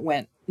error that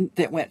went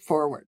that went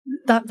forward.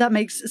 That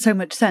makes so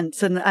much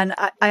sense. And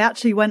I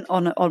actually went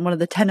on one of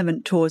the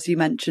tenement tours you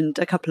mentioned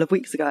a couple of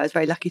weeks ago. I was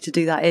very lucky to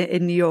do that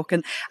in New York.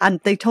 And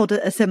they told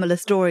a similar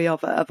story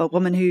of a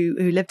woman who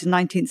lived in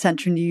 19th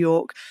century New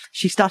York.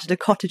 She started a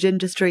cottage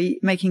industry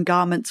making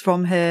garments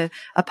from her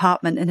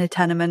apartment in her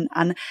tenement.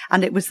 And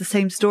it was the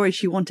same story.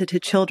 She wanted her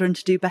children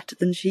to do better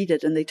than she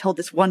did. And they told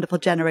this wonderful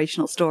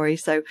generational story.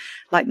 So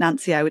like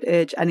Nancy, I would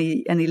urge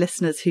any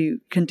listeners who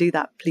can do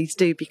that, please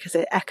do, because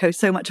it echoes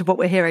so much of what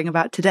we're hearing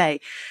about today.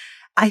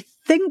 I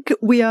think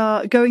we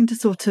are going to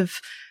sort of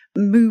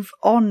move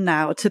on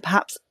now to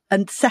perhaps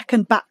a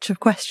second batch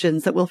of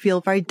questions that will feel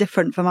very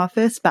different from our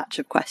first batch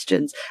of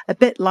questions, a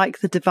bit like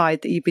the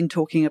divide that you've been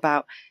talking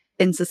about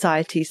in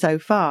society so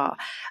far.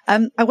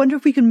 I wonder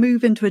if we can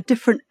move into a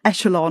different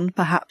echelon,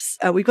 perhaps.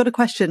 We've got a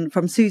question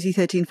from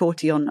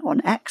Susie1340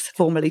 on X,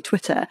 formerly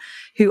Twitter,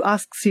 who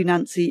asks you,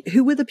 Nancy,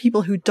 who were the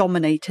people who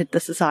dominated the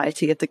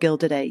society of the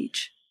Gilded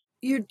Age?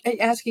 You're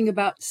asking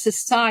about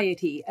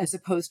society as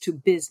opposed to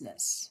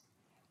business.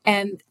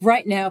 And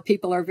right now,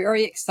 people are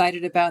very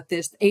excited about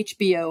this.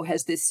 HBO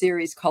has this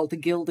series called The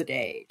Gilded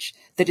Age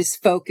that is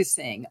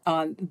focusing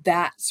on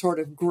that sort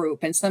of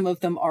group. And some of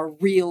them are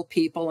real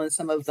people and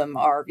some of them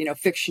are,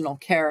 fictional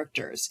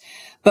characters.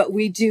 But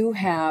we do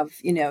have,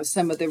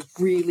 some of the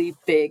really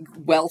big,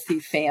 wealthy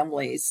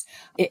families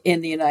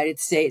in the United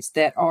States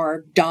that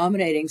are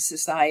dominating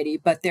society.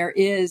 But there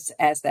is,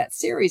 as that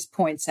series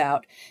points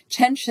out,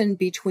 tension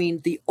between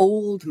the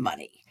old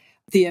money,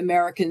 the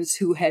Americans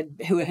who had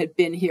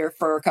been here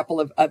for a couple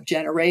of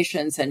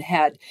generations and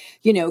had,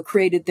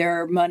 created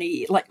their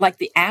money, like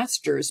the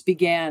Astors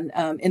began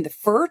in the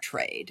fur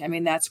trade. I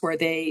mean, that's where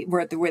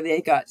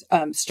they got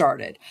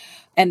started.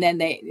 And then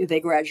they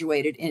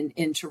graduated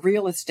into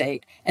real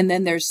estate. And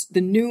then there's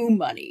the new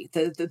money,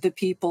 the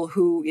people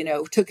who,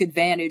 took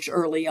advantage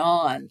early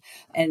on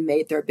and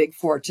made their big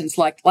fortunes,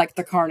 like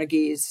the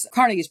Carnegies.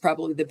 Carnegie's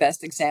probably the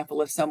best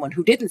example of someone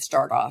who didn't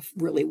start off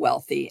really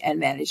wealthy and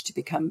managed to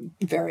become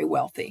very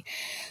wealthy.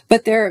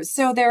 But there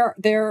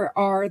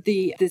are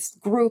this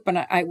group, and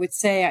I would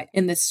say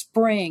in the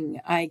spring,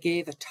 I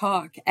gave a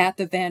talk at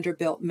the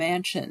Vanderbilt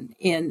Mansion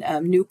in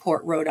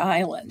Newport, Rhode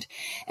Island.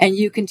 And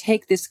you can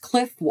take this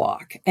cliff walk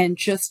and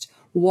just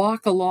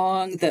walk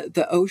along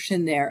the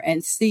ocean there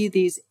and see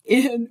these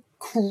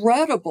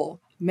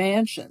incredible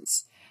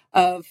mansions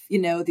of,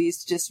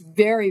 these just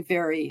very,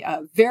 very,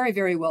 very,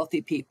 very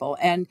wealthy people.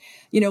 And,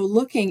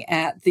 looking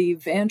at the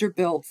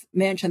Vanderbilt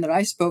Mansion that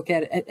I spoke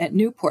at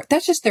Newport,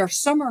 that's just their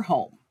summer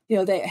home.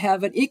 They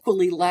have an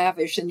equally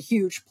lavish and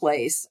huge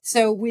place.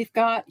 So we've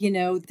got,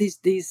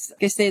 these,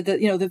 I say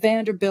the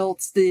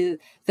Vanderbilts, the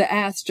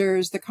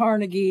Astors, the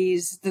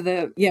Carnegies,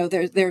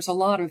 there's a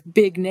lot of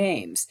big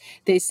names.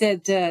 They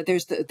said,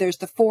 there's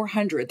the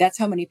 400. That's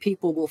how many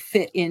people will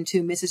fit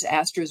into Mrs.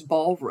 Astor's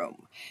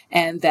ballroom.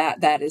 And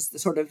that is the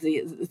sort of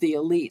the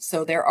elite.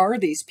 So there are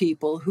these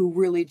people who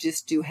really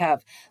just do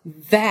have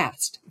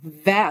vast,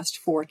 vast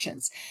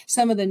fortunes.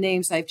 Some of the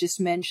names I've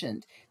just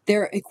mentioned,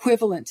 their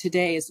equivalent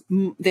today is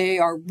they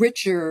are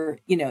richer,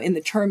 in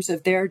the terms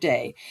of their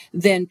day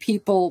than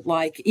people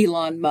like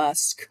Elon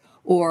Musk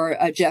or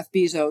Jeff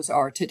Bezos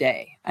are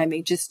today. I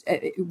mean, just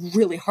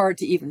really hard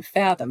to even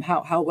fathom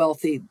how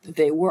wealthy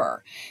they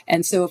were.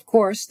 And so, of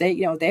course,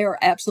 they are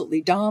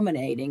absolutely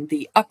dominating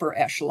the upper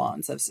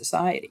echelons of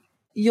society.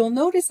 You'll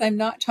notice I'm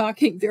not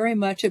talking very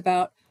much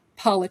about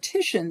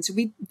politicians.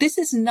 This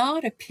is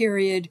not a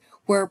period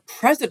where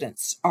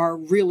presidents are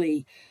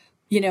really,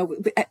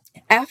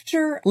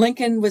 after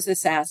Lincoln was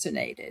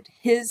assassinated,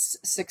 his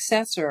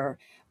successor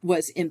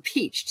was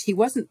impeached. He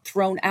wasn't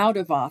thrown out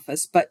of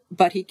office,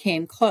 but he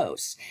came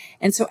close.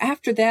 And so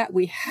after that,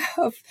 we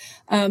have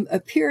a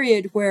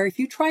period where if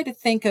you try to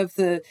think of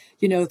the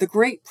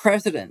great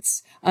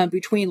presidents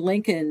between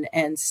Lincoln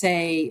and,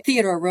 say,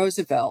 Theodore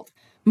Roosevelt,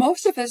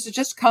 most of us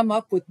just come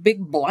up with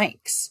big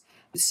blanks.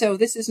 So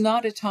this is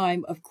not a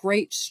time of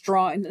great,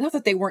 strong, not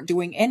that they weren't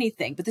doing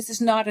anything, but this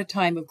is not a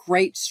time of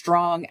great,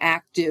 strong,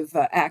 active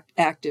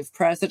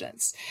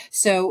presidents.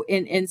 So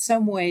in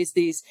some ways,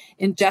 these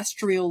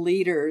industrial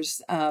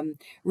leaders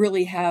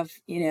really have,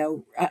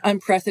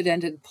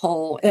 unprecedented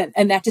pull,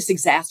 and that just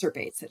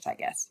exacerbates it, I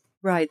guess.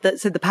 Right.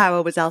 So the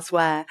power was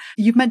elsewhere.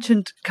 You've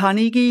mentioned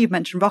Carnegie, you've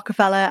mentioned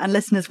Rockefeller, and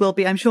listeners will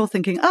be, I'm sure,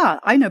 thinking,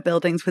 I know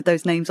buildings with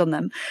those names on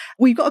them.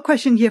 We've got a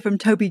question here from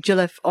Toby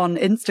Gilliff on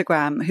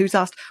Instagram, who's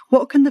asked,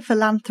 what can the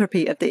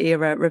philanthropy of the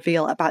era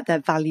reveal about their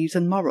values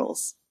and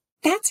morals?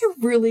 That's a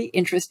really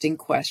interesting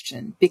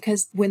question,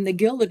 because when the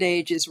Gilded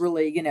Age is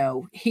really,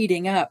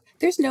 heating up,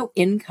 there's no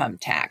income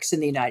tax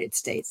in the United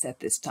States at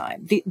this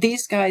time.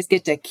 These guys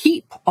get to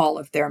keep all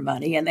of their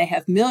money, and they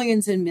have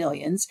millions and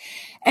millions.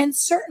 And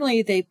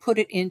certainly they put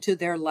it into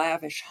their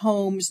lavish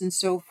homes and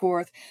so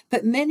forth.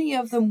 But many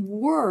of them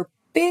were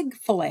big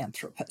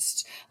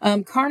philanthropists.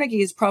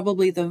 Carnegie is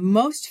probably the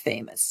most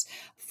famous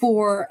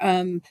for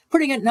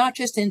putting it not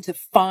just into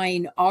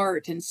fine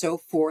art and so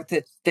forth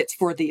that's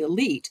for the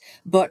elite,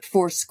 but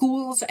for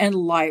schools and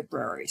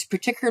libraries,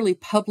 particularly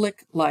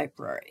public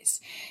libraries.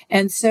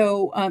 And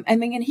so,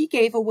 and he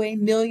gave away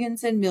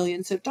millions and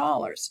millions of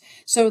dollars.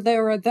 So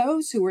there are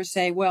those who were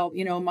saying, well,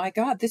 my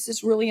God, this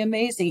is really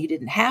amazing. He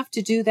didn't have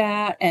to do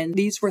that. And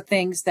these were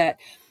things that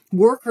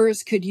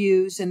workers could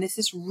use. And this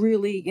is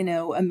really,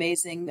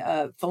 amazing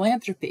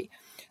philanthropy.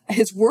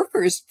 His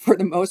workers, for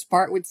the most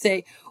part, would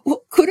say,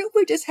 well, couldn't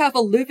we just have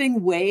a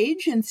living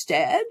wage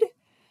instead?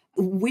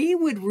 We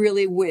would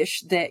really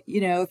wish that,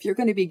 if you're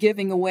going to be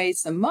giving away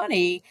some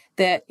money,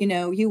 that,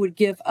 you would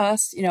give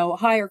us, a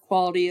higher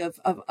quality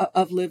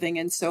of living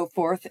and so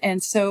forth.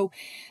 And so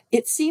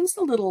it seems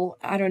a little,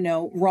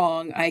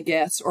 wrong, I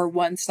guess, or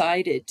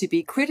one-sided to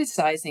be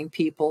criticizing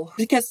people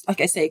because,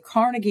 like I say,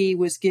 Carnegie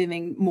was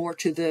giving more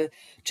to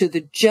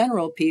the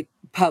general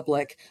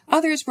public.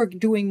 Others were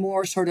doing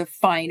more sort of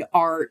fine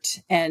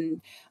art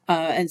and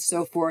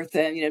so forth,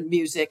 and,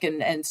 music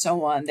and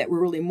so on that were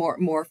really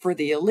more for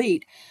the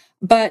elite.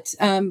 But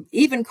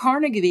even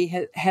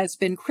Carnegie has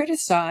been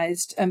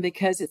criticized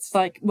because it's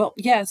like, well,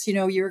 yes,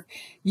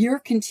 you're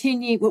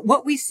continuing.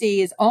 What we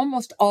see is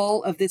almost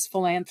all of this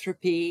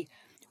philanthropy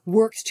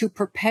works to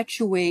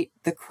perpetuate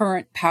the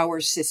current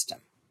power system.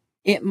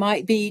 It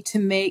might be to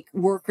make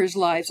workers'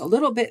 lives a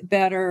little bit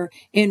better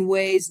in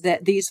ways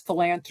that these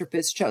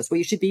philanthropists chose. Well,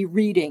 you should be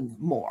reading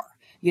more.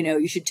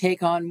 You should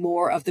take on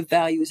more of the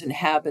values and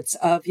habits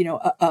of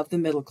the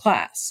middle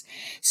class.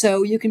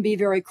 So you can be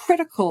very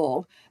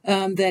critical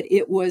that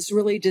it was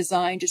really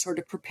designed to sort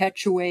of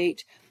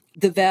perpetuate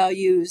the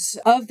values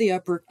of the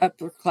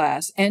upper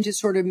class and to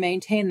sort of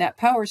maintain that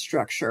power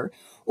structure.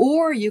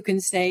 Or you can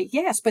say,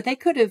 yes, but they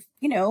could have,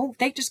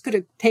 they just could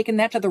have taken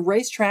that to the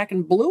racetrack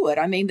and blew it.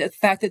 I mean, the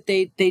fact that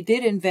they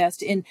did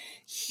invest in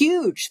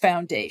huge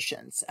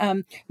foundations,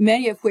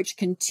 many of which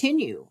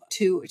continue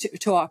to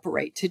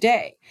operate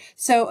today.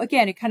 So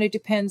again, it kind of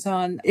depends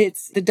on,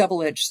 it's the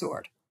double-edged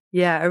sword.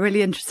 Yeah, a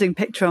really interesting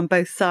picture on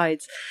both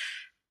sides.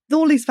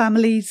 All these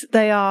families,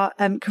 they are,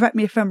 correct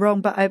me if I'm wrong,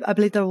 but I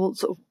believe they're all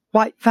sort of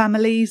white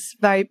families,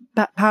 very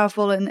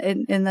powerful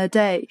in their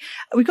day.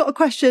 We got a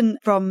question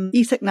from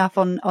Iseknaf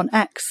on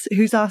X,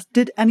 who's asked,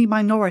 did any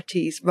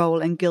minorities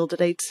roll in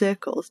Gilded Age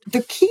circles?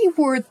 The key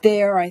word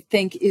there, I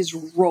think, is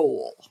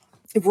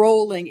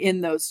rolling in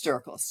those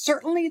circles.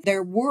 Certainly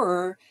there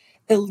were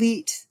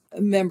elite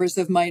members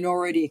of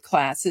minority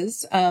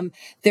classes.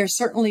 There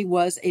certainly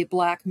was a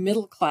Black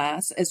middle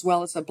class as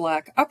well as a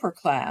Black upper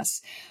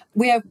class.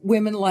 We have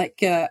women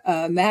like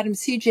Madam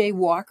C.J.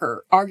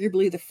 Walker,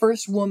 arguably the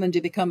first woman to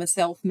become a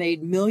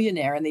self-made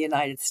millionaire in the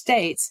United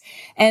States.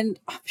 And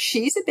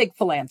she's a big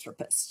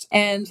philanthropist.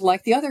 And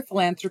like the other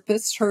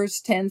philanthropists, hers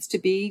tends to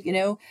be,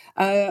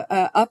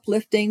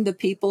 uplifting the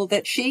people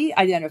that she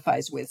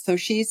identifies with. So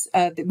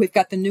we've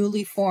got the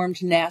newly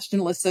formed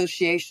National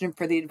Association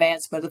for the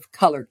Advancement of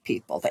Colored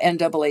People, the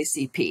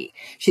NAACP.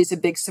 She's a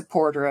big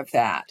supporter of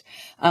that.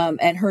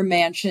 And her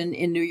mansion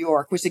in New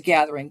York was a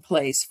gathering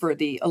place for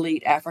the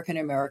elite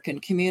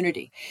African-American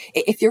community.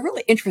 If you're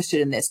really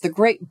interested in this, the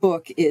great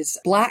book is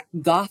Black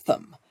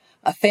Gotham,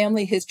 A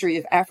Family History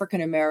of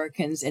African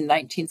Americans in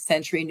 19th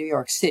Century New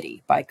York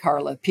City by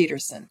Carla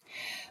Peterson.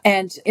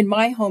 And in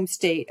my home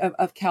state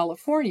of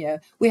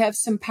California, we have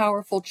some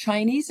powerful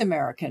Chinese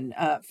American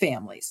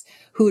families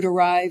who'd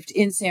arrived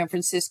in San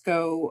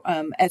Francisco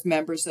as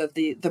members of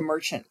the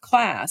merchant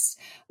class.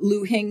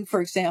 Lu Hing, for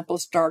example,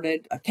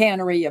 started a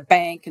cannery, a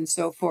bank, and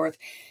so forth.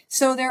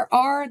 So there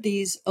are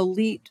these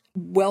elite,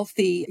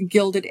 wealthy,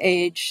 Gilded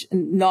Age,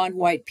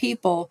 non-white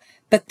people,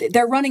 but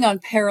they're running on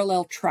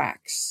parallel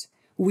tracks.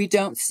 We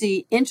don't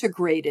see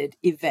integrated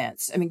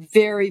events. I mean,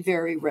 very,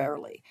 very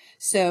rarely.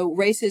 So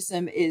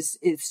racism is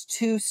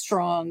too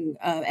strong,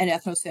 and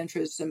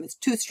ethnocentrism is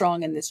too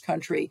strong in this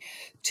country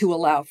to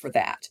allow for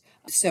that.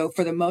 So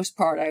for the most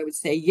part, I would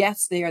say,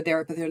 yes, they are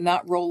there, but they're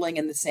not rolling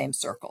in the same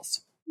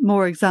circles.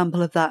 More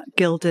example of that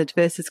gilded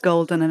versus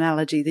golden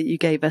analogy that you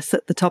gave us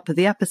at the top of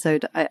the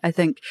episode, I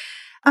think.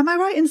 Am I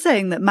right in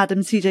saying that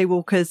Madam C.J.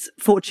 Walker's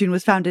fortune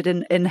was founded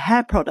in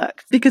hair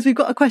products? Because we've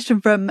got a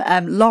question from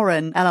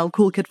Lauren, LL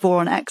Cool Kid 4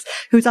 on X,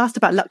 who's asked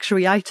about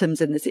luxury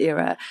items in this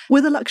era.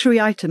 Were the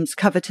luxury items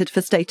coveted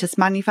for status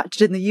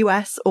manufactured in the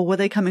US, or were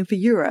they coming for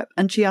Europe?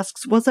 And she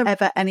asks, was there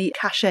ever any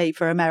cachet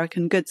for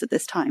American goods at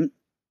this time?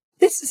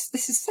 This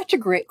is such a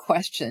great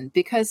question,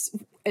 because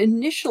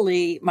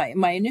initially,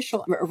 my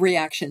initial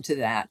reaction to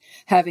that,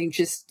 having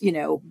just,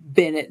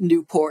 been at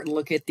Newport and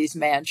look at these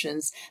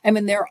mansions, I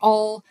mean, they're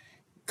all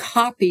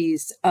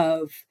copies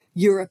of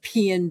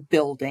European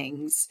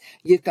buildings.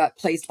 You've got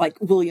places like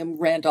William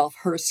Randolph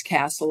Hearst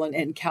Castle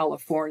in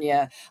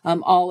California.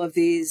 All of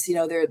these,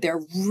 they're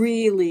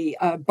really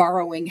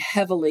borrowing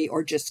heavily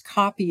or just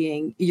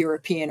copying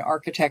European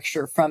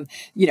architecture from,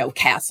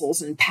 castles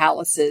and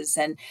palaces,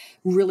 and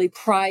really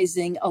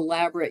prizing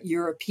elaborate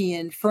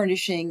European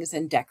furnishings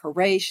and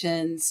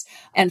decorations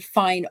and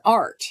fine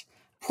art.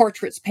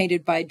 Portraits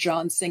painted by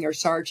John Singer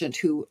Sargent,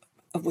 who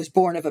was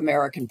born of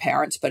American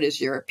parents, but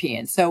is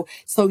European. So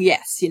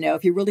yes,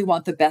 if you really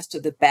want the best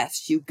of the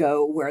best, you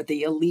go where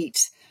the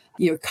elite,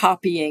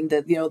 copying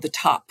the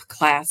top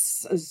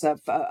classes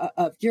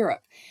of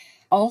Europe.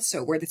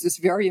 Also, where this was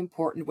very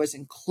important was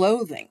in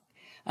clothing.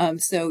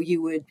 So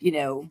you would,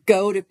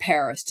 go to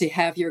Paris to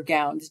have your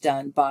gowns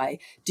done by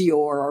Dior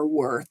or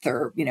Worth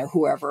or,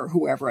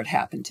 whoever it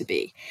happened to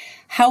be.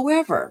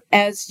 However,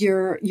 as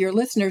your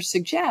listener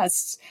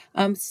suggests,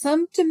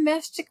 some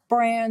domestic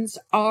brands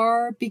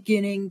are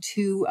beginning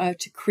to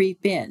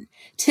creep in.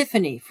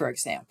 Tiffany, for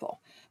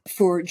example,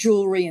 for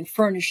jewelry and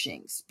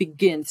furnishings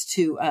begins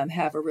to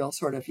have a real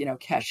sort of,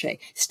 cachet.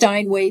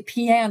 Steinway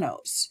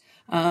pianos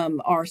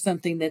are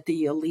something that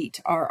the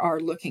elite are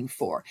looking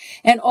for.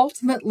 And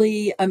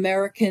ultimately,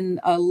 American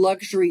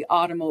luxury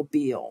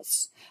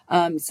automobiles,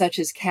 such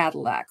as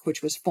Cadillac,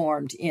 which was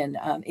formed in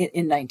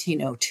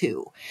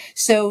 1902.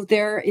 So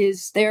there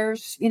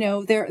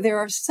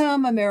are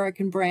some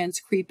American brands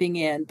creeping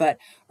in, but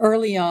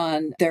early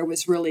on, there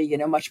was really,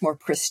 much more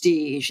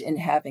prestige in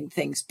having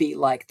things be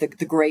like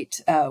the great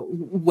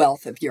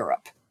wealth of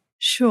Europe.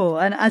 Sure.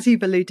 And as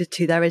you've alluded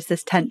to, there is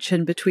this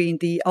tension between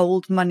the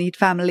old moneyed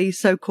families,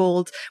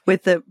 so-called,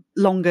 with the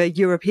longer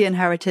European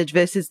heritage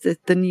versus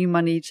the new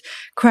moneyed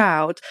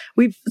crowd.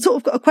 We've sort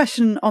of got a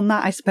question on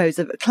that, I suppose.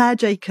 Claire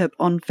Jacob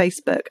on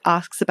Facebook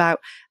asks about,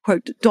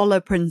 quote,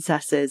 dollar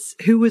princesses.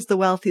 Who was the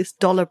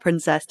wealthiest dollar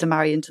princess to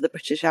marry into the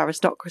British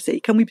aristocracy?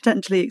 Can we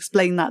potentially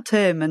explain that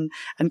term and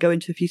go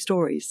into a few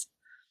stories?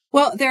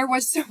 Well, there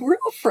was some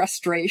real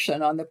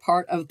frustration on the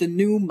part of the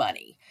new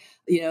money.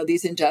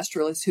 These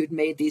industrialists who'd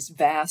made these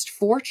vast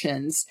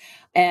fortunes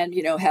and,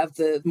 have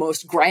the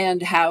most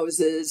grand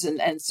houses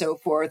and so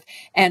forth,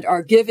 and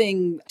are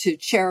giving to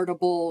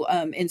charitable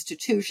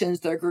institutions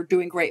that are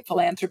doing great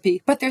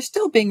philanthropy, but they're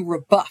still being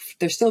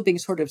rebuffed. They're still being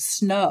sort of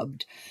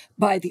snubbed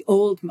by the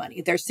old money.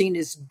 They're seen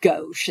as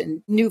gauche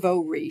and nouveau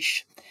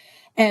riche.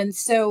 And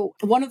so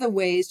one of the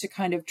ways to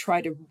kind of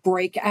try to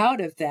break out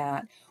of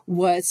that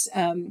was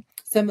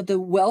some of the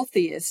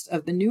wealthiest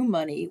of the new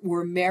money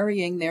were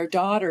marrying their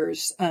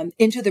daughters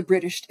into the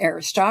British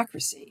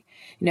aristocracy.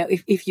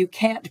 If you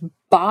can't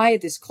buy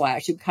this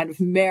class, you kind of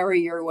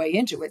marry your way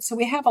into it. So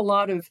we have a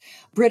lot of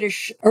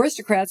British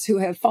aristocrats who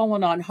have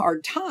fallen on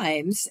hard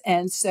times.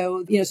 And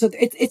so,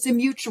 it's a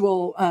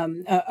mutual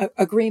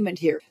agreement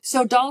here.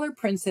 So dollar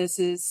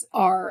princesses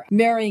are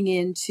marrying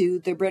into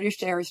the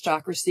British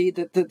aristocracy.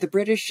 The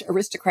British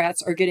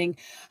aristocrats are getting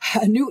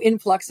a new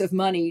influx of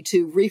money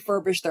to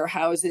refurbish their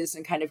houses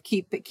and kind of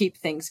keep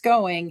things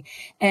going.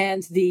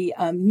 And the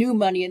new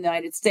money in the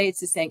United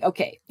States is saying,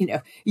 okay,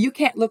 you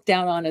can't look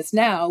down on us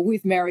now.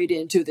 We've married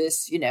into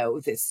this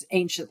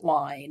ancient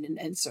line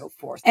and so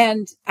forth.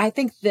 And I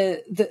think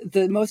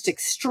the most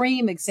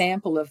extreme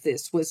example of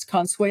this was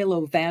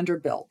Consuelo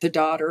Vanderbilt, the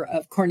daughter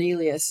of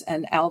Cornelius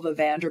and Alva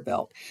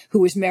Vanderbilt, who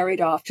was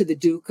married off to the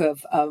Duke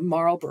of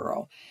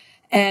Marlborough.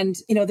 And,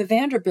 the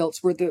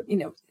Vanderbilts were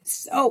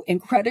so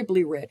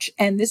incredibly rich.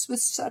 And this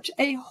was such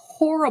a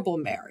horrible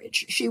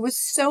marriage. She was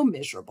so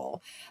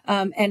miserable.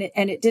 And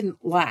it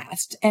didn't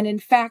last. And in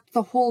fact,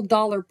 the whole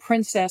dollar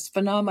princess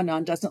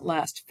phenomenon doesn't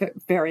last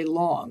very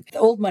long. The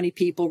old money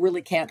people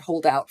really can't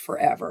hold out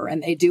forever.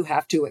 And they do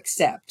have to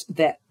accept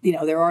that,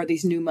 there are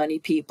these new money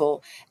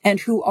people and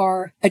who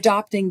are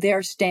adopting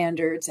their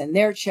standards and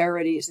their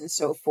charities and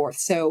so forth.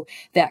 So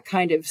that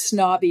kind of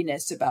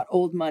snobbiness about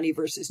old money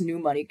versus new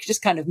money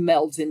just kind of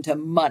melds into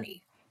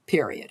money,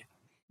 period.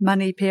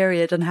 Money,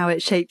 period, and how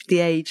it shaped the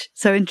age.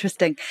 So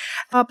interesting.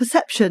 Our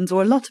perceptions,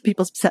 or a lot of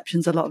people's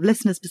perceptions, a lot of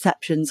listeners'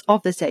 perceptions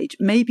of this age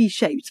may be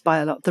shaped by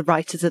a lot of the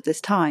writers of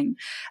this time.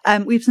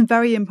 We have some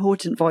very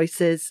important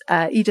voices.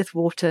 Edith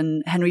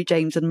Wharton, Henry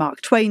James and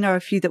Mark Twain are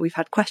a few that we've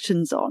had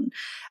questions on.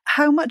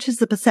 How much is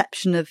the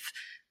perception of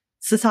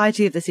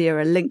society of this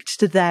era linked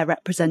to their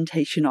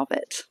representation of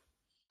it?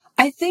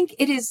 I think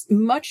it is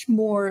much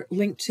more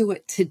linked to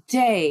it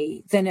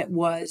today than it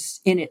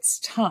was in its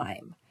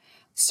time.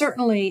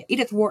 Certainly,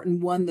 Edith Wharton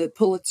won the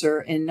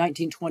Pulitzer in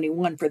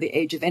 1921 for The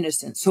Age of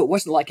Innocence, so it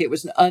wasn't like it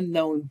was an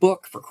unknown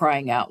book, for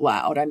crying out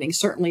loud. I mean,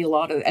 certainly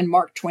and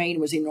Mark Twain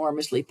was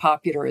enormously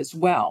popular as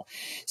well.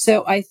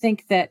 So I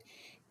think that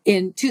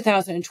in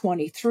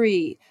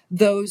 2023,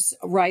 those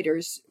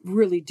writers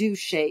really do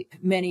shape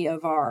many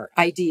of our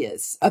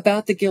ideas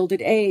about the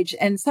Gilded Age.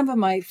 And some of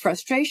my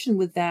frustration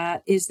with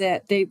that is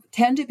that they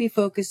tend to be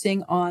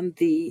focusing on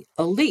the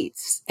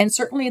elites. And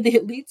certainly the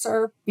elites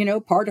are,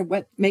 part of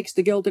what makes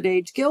the Gilded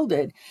Age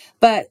gilded.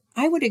 But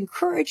I would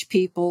encourage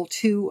people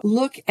to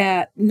look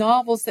at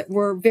novels that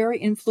were very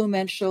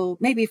influential,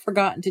 maybe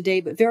forgotten today,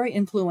 but very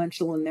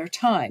influential in their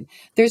time.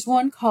 There's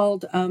one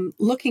called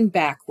Looking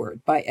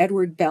Backward by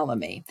Edward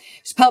Bellamy.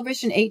 It was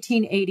published in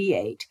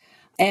 1888,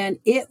 and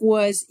it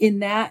was in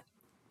that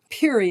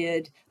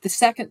period the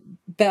second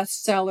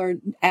bestseller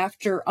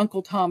after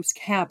Uncle Tom's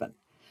Cabin.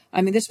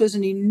 I mean, this was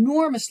an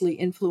enormously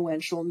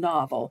influential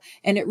novel,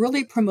 and it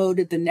really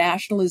promoted the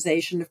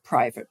nationalization of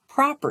private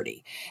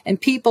property.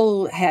 And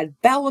people had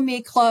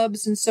Bellamy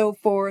clubs and so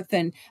forth.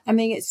 And I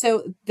mean,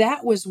 so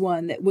that was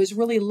one that was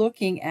really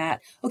looking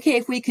at, okay,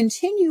 if we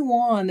continue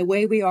on the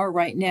way we are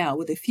right now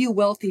with a few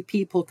wealthy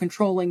people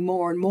controlling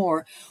more and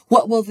more,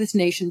 what will this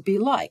nation be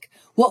like?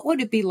 What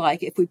would it be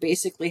like if we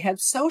basically had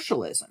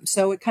socialism?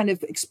 So it kind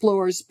of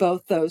explores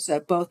both those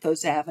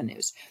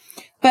avenues.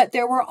 But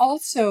there were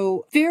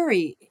also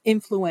very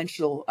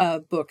influential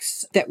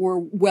books that were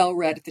well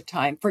read at the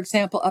time. For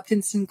example,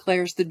 Upton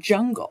Sinclair's The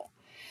Jungle.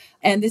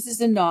 And this is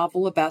a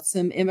novel about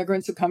some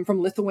immigrants who come from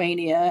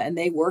Lithuania and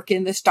they work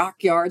in the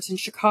stockyards in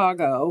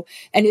Chicago.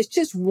 And it's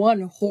just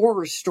one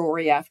horror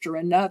story after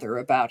another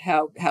about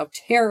how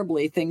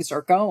terribly things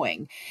are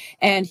going.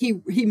 And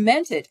he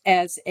meant it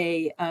as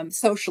a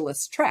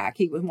socialist track.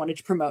 He wanted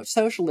to promote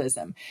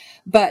socialism.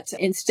 But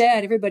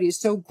instead, everybody is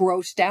so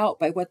grossed out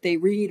by what they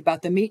read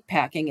about the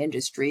meatpacking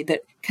industry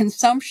that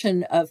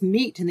consumption of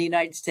meat in the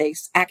United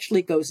States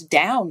actually goes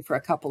down for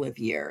a couple of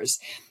years.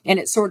 And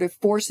it sort of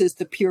forces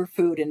the Pure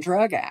Food and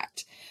Drug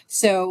Act.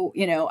 So,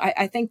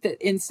 I think that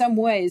in some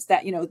ways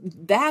that,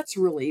 that's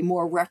really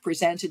more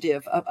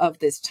representative of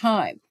this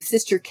time.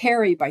 Sister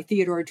Carrie by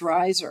Theodore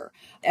Dreiser.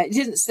 It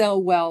didn't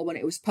sell well when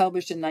it was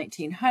published in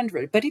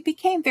 1900, but it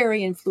became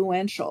very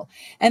influential.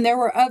 And there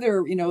were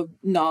other,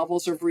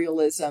 novels of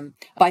realism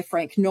by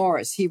Frank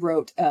Norris. He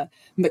wrote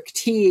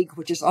McTeague,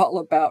 which is all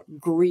about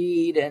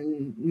greed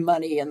and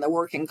money and the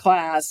working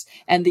class,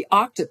 and The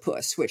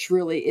Octopus, which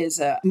really is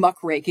a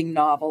muckraking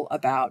novel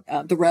about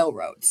the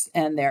railroads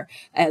and there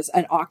as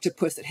an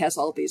octopus that has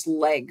all these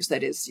legs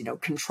that is,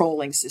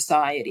 controlling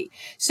society.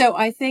 So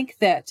I think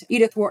that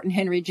Edith Wharton,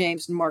 Henry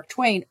James, and Mark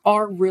Twain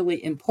are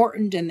really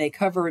important, and they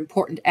cover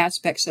important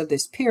aspects of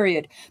this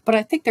period. But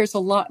I think there's a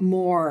lot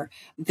more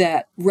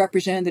that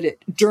represented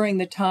it during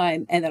the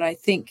time and that I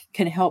think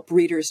can help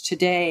readers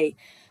today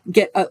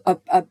get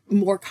a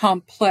more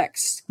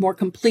complex, more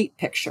complete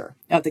picture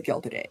of the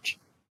Gilded Age.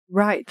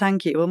 Right,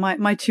 thank you. Well,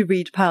 my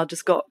to-read pile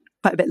just got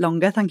quite a bit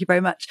longer. Thank you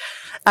very much.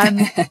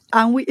 And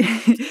we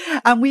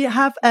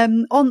have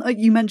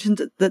you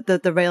mentioned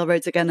the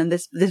railroads again, and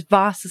this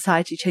vast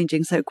society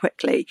changing so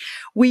quickly.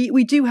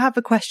 We do have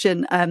a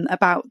question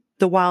about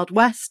the Wild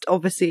West,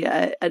 obviously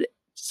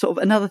sort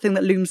of another thing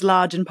that looms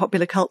large in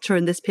popular culture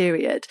in this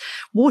period.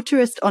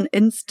 Waterist on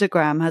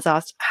Instagram has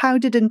asked, how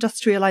did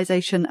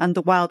industrialization and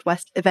the Wild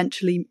West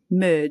eventually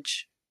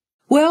merge?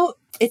 Well,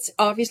 it's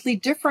obviously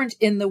different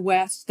in the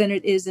West than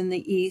it is in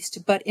the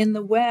East, but in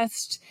the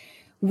West,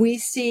 we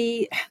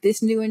see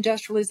this new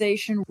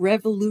industrialization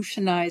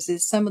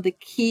revolutionizes some of the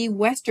key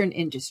Western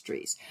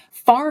industries.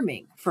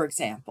 Farming, for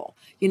example,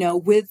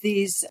 with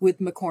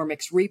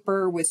McCormick's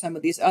Reaper, with some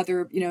of these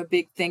other,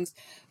 big things,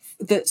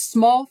 the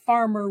small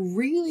farmer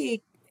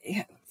really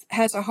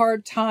has a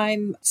hard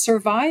time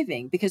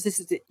surviving because this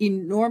is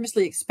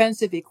enormously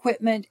expensive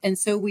equipment. And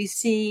so we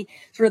see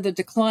sort of the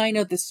decline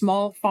of the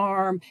small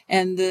farm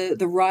and the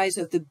rise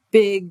of the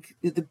big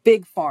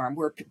farm,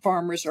 where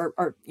farmers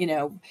are,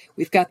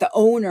 we've got the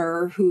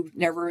owner who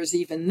never is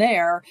even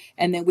there.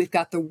 And then we've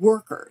got the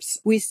workers.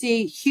 We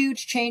see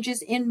huge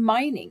changes in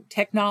mining.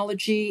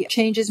 Technology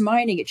changes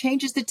mining. It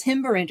changes the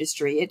timber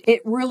industry.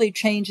 It really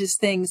changes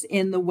things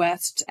in the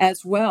West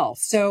as well.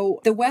 So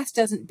the West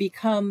doesn't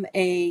become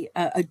a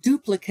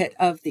duplicate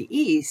of the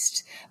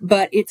East,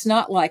 but it's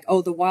not like,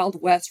 the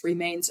Wild West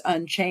remains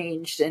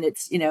unchanged. And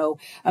it's,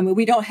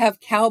 we don't have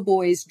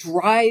cowboys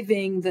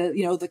driving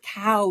the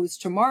cows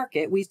to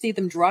market. We see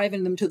them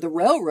driving them to the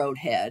railroad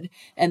head,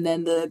 and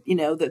then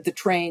the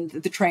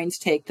trains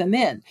take them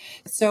in.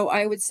 So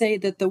I would say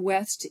that the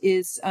West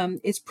is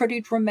pretty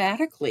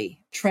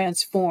dramatically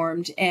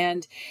transformed.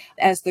 And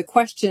as the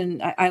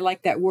question, I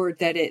like that word,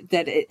 that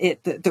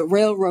the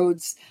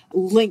railroads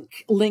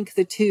link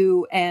the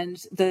two, and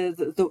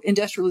the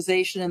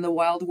industrialization and the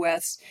Wild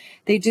West,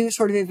 they do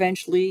sort of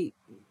eventually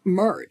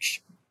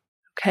merge.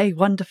 Okay,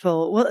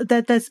 wonderful. Well,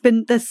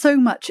 there's so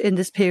much in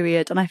this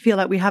period, and I feel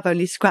like we have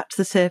only scratched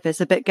the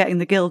surface a bit, getting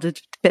the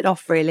Gilded bit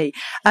off, really.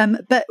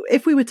 But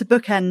if we were to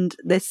bookend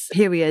this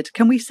period,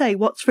 can we say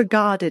what's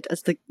regarded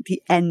as the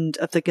end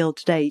of the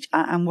Gilded Age,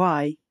 and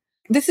why?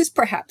 This is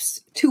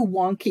perhaps too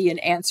wonky an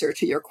answer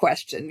to your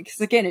question, because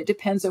again, it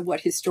depends on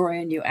what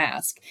historian you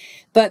ask.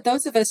 But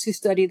those of us who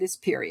study this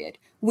period,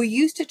 we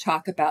used to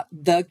talk about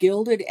the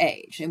Gilded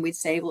Age, and we'd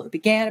say, well, it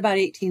began about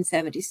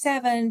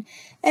 1877,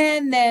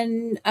 and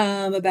then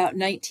about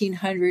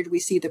 1900, we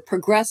see the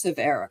Progressive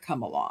era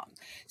come along.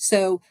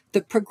 So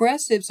the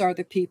progressives are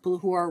the people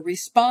who are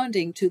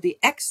responding to the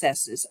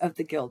excesses of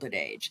the Gilded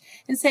Age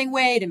and saying,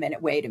 wait a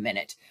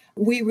minute,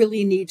 we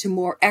really need to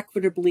more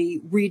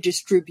equitably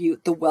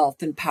redistribute the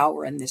wealth and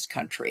power in this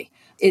country.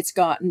 It's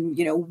gotten,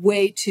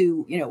 way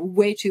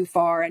too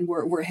far, and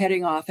we're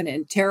heading off in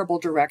a terrible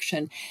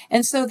direction.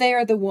 And so they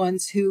are the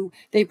ones who,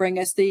 they bring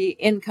us the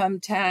income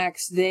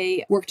tax,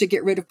 they work to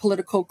get rid of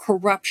political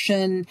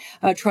corruption,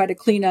 try to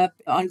clean up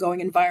ongoing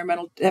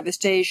environmental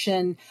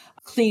devastation,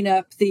 clean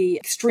up the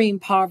extreme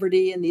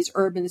poverty in these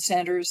urban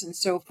centers and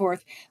so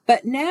forth.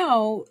 But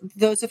now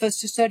those of us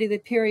who study the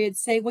period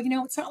say, well,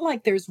 it's not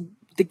like there's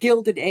the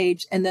Gilded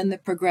Age and then the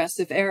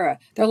Progressive Era.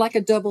 They're like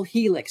a double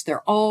helix.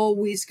 They're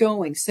always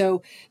going.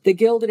 So the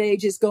Gilded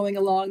Age is going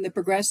along. The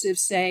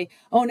progressives say,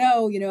 oh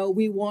no,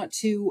 we want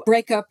to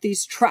break up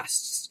these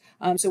trusts.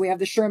 So we have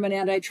the Sherman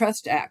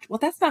Antitrust Act. Well,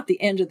 that's not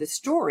the end of the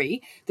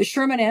story. The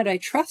Sherman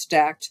Antitrust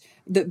Act,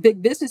 the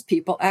big business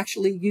people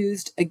actually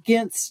used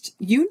against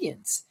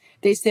unions.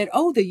 They said,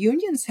 oh, the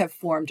unions have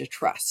formed a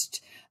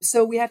trust.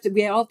 So we have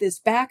all this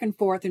back and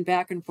forth and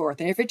back and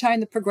forth. And every time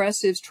the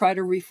progressives try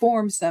to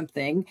reform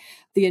something,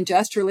 the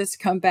industrialists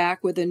come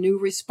back with a new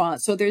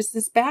response. So there's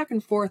this back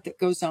and forth that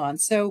goes on.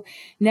 So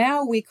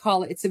now we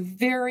call it's a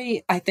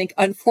very, I think,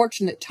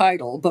 unfortunate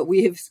title, but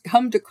we have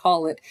come to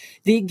call it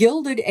the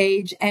Gilded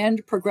Age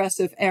and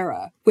Progressive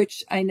Era,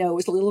 which I know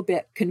is a little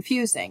bit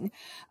confusing,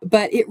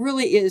 but it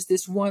really is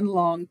this one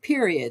long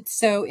period.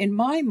 So in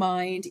my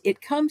mind,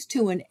 it comes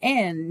to an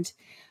end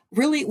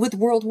really with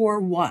World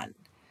War I.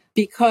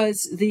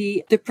 Because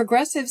the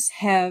progressives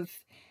have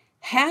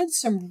had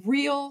some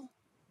real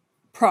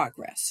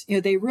progress.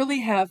 They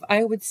really have,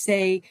 I would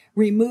say,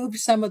 removed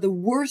some of the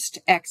worst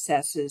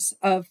excesses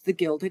of the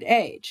Gilded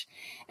Age.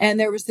 And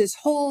there was this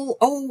whole,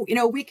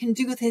 we can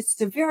do this.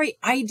 It's a very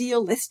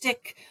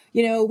idealistic,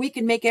 we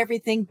can make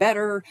everything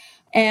better.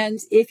 And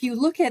if you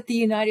look at the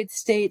United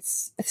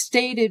States'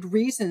 stated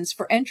reasons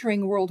for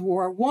entering World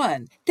War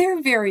I,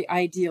 they're very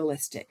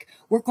idealistic.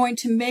 We're going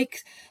to make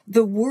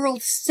the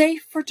world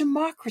safe for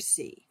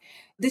democracy.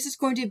 This is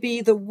going to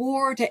be the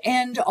war to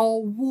end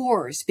all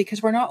wars,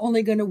 because we're not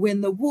only going to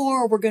win the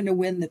war, we're going to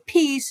win the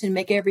peace and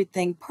make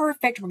everything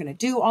perfect. We're going to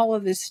do all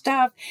of this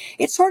stuff.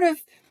 It's sort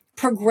of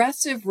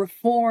progressive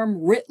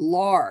reform writ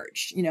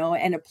large,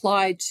 and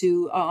applied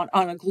to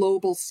on a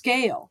global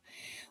scale.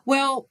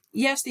 Well,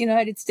 yes, the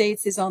United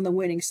States is on the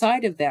winning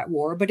side of that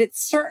war, but it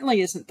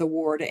certainly isn't the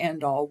war to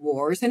end all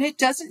wars, and it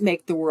doesn't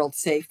make the world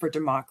safe for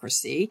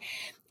democracy.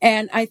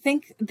 And I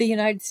think the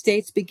United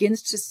States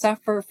begins to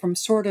suffer from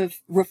sort of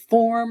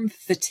reform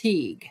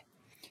fatigue.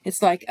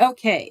 It's like,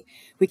 okay,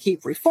 we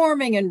keep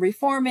reforming and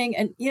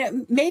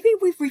maybe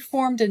we've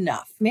reformed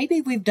enough. Maybe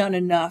we've done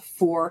enough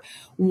for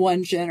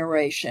one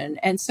generation.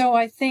 And so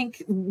I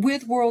think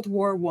with World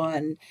War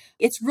I,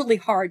 it's really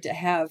hard to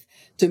have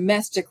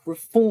domestic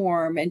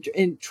reform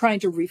and trying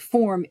to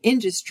reform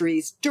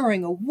industries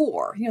during a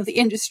war. The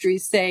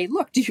industries say,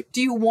 look, do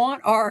you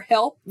want our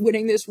help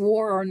winning this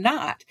war or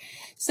not?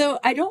 So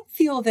I don't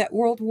feel that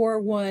World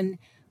War I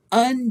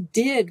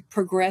undid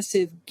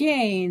progressive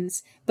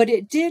gains, but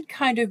it did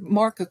kind of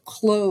mark a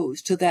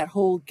close to that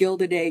whole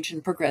Gilded Age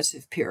and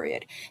progressive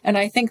period. And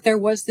I think there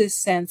was this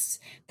sense,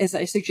 as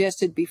I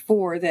suggested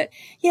before, that,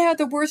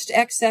 the worst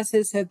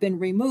excesses have been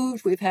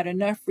removed. We've had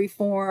enough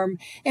reform,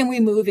 and we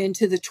move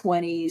into the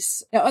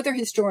 20s. Now, other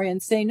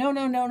historians say, no.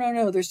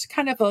 There's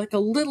kind of like a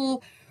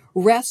little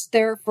rest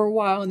there for a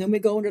while, and then we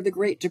go into the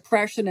Great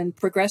Depression and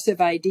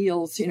progressive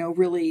ideals,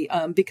 really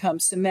become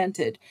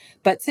cemented.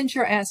 But since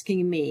you're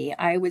asking me,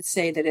 I would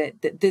say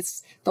that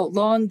the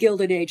long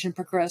Gilded Age and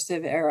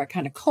progressive era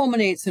kind of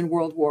culminates in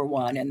World War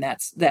I, and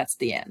that's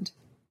the end.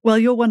 Well,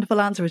 your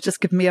wonderful answer has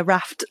just given me a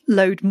raft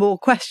load more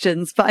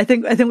questions, but I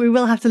think we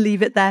will have to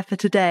leave it there for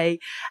today.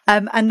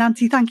 And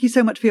Nancy, thank you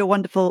so much for your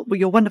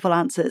wonderful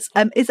answers.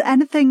 Is there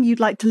anything you'd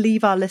like to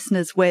leave our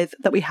listeners with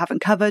that we haven't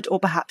covered, or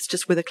perhaps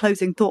just with a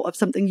closing thought of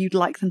something you'd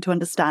like them to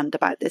understand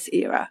about this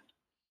era?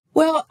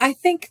 Well, I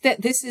think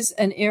that this is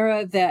an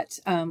era that,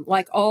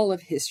 like all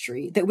of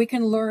history, that we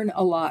can learn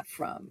a lot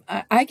from.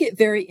 I get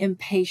very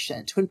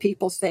impatient when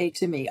people say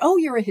to me, oh,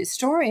 you're a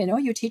historian. Oh,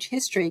 you teach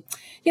history.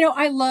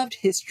 I loved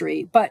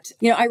history, but,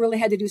 I really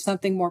had to do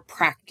something more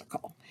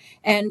practical.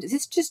 And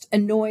this just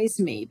annoys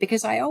me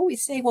because I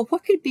always say, well,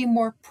 what could be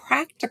more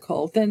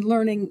practical than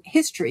learning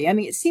history? I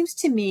mean, it seems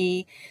to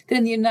me that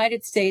in the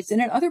United States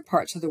and in other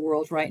parts of the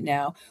world right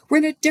now, we're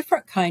in a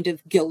different kind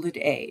of Gilded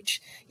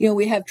Age.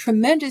 We have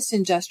tremendous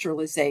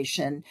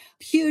industrialization,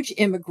 huge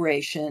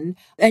immigration,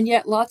 and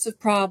yet lots of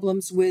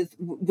problems with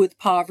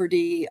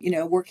poverty,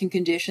 working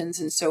conditions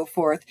and so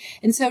forth.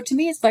 And so to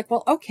me, it's like,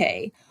 well,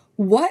 okay,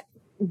 what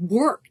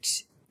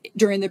worked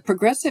during the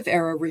progressive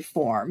era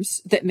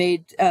reforms that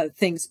made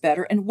things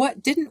better, and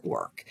what didn't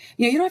work?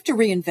 You don't have to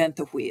reinvent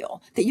the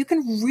wheel, that you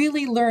can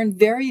really learn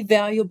very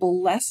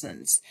valuable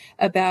lessons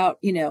about,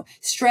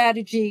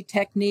 strategy,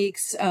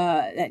 techniques,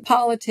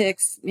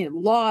 politics,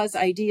 laws,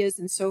 ideas,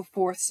 and so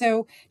forth.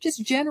 So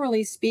just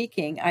generally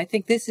speaking, I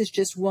think this is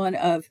just one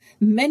of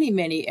many,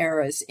 many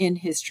eras in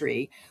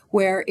history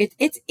where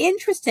it's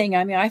interesting.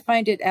 I mean, I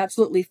find it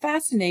absolutely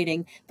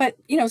fascinating, but,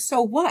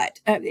 so what?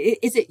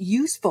 Is it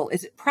useful?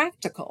 Is it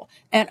practical?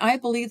 And I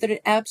believe that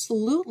it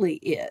absolutely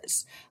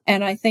is.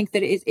 And I think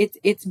that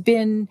it's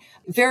been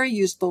very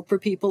useful for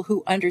people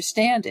who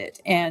understand it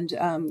and,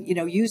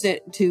 use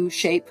it to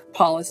shape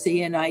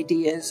policy and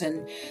ideas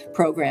and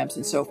programs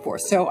and so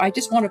forth. So I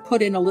just want to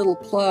put in a little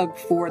plug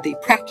for the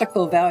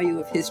practical value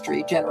of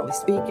history, generally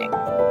speaking.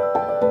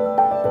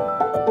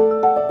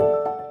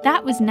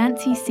 That was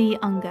Nancy C.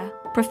 Unger,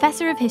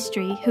 Professor of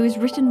History who has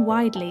written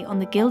widely on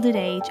the Gilded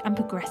Age and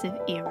Progressive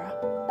Era.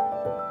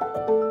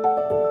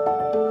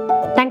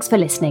 Thanks for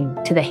listening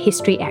to the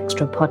History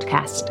Extra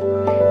podcast.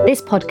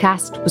 This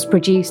podcast was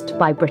produced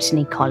by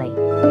Brittany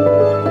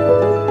Colley.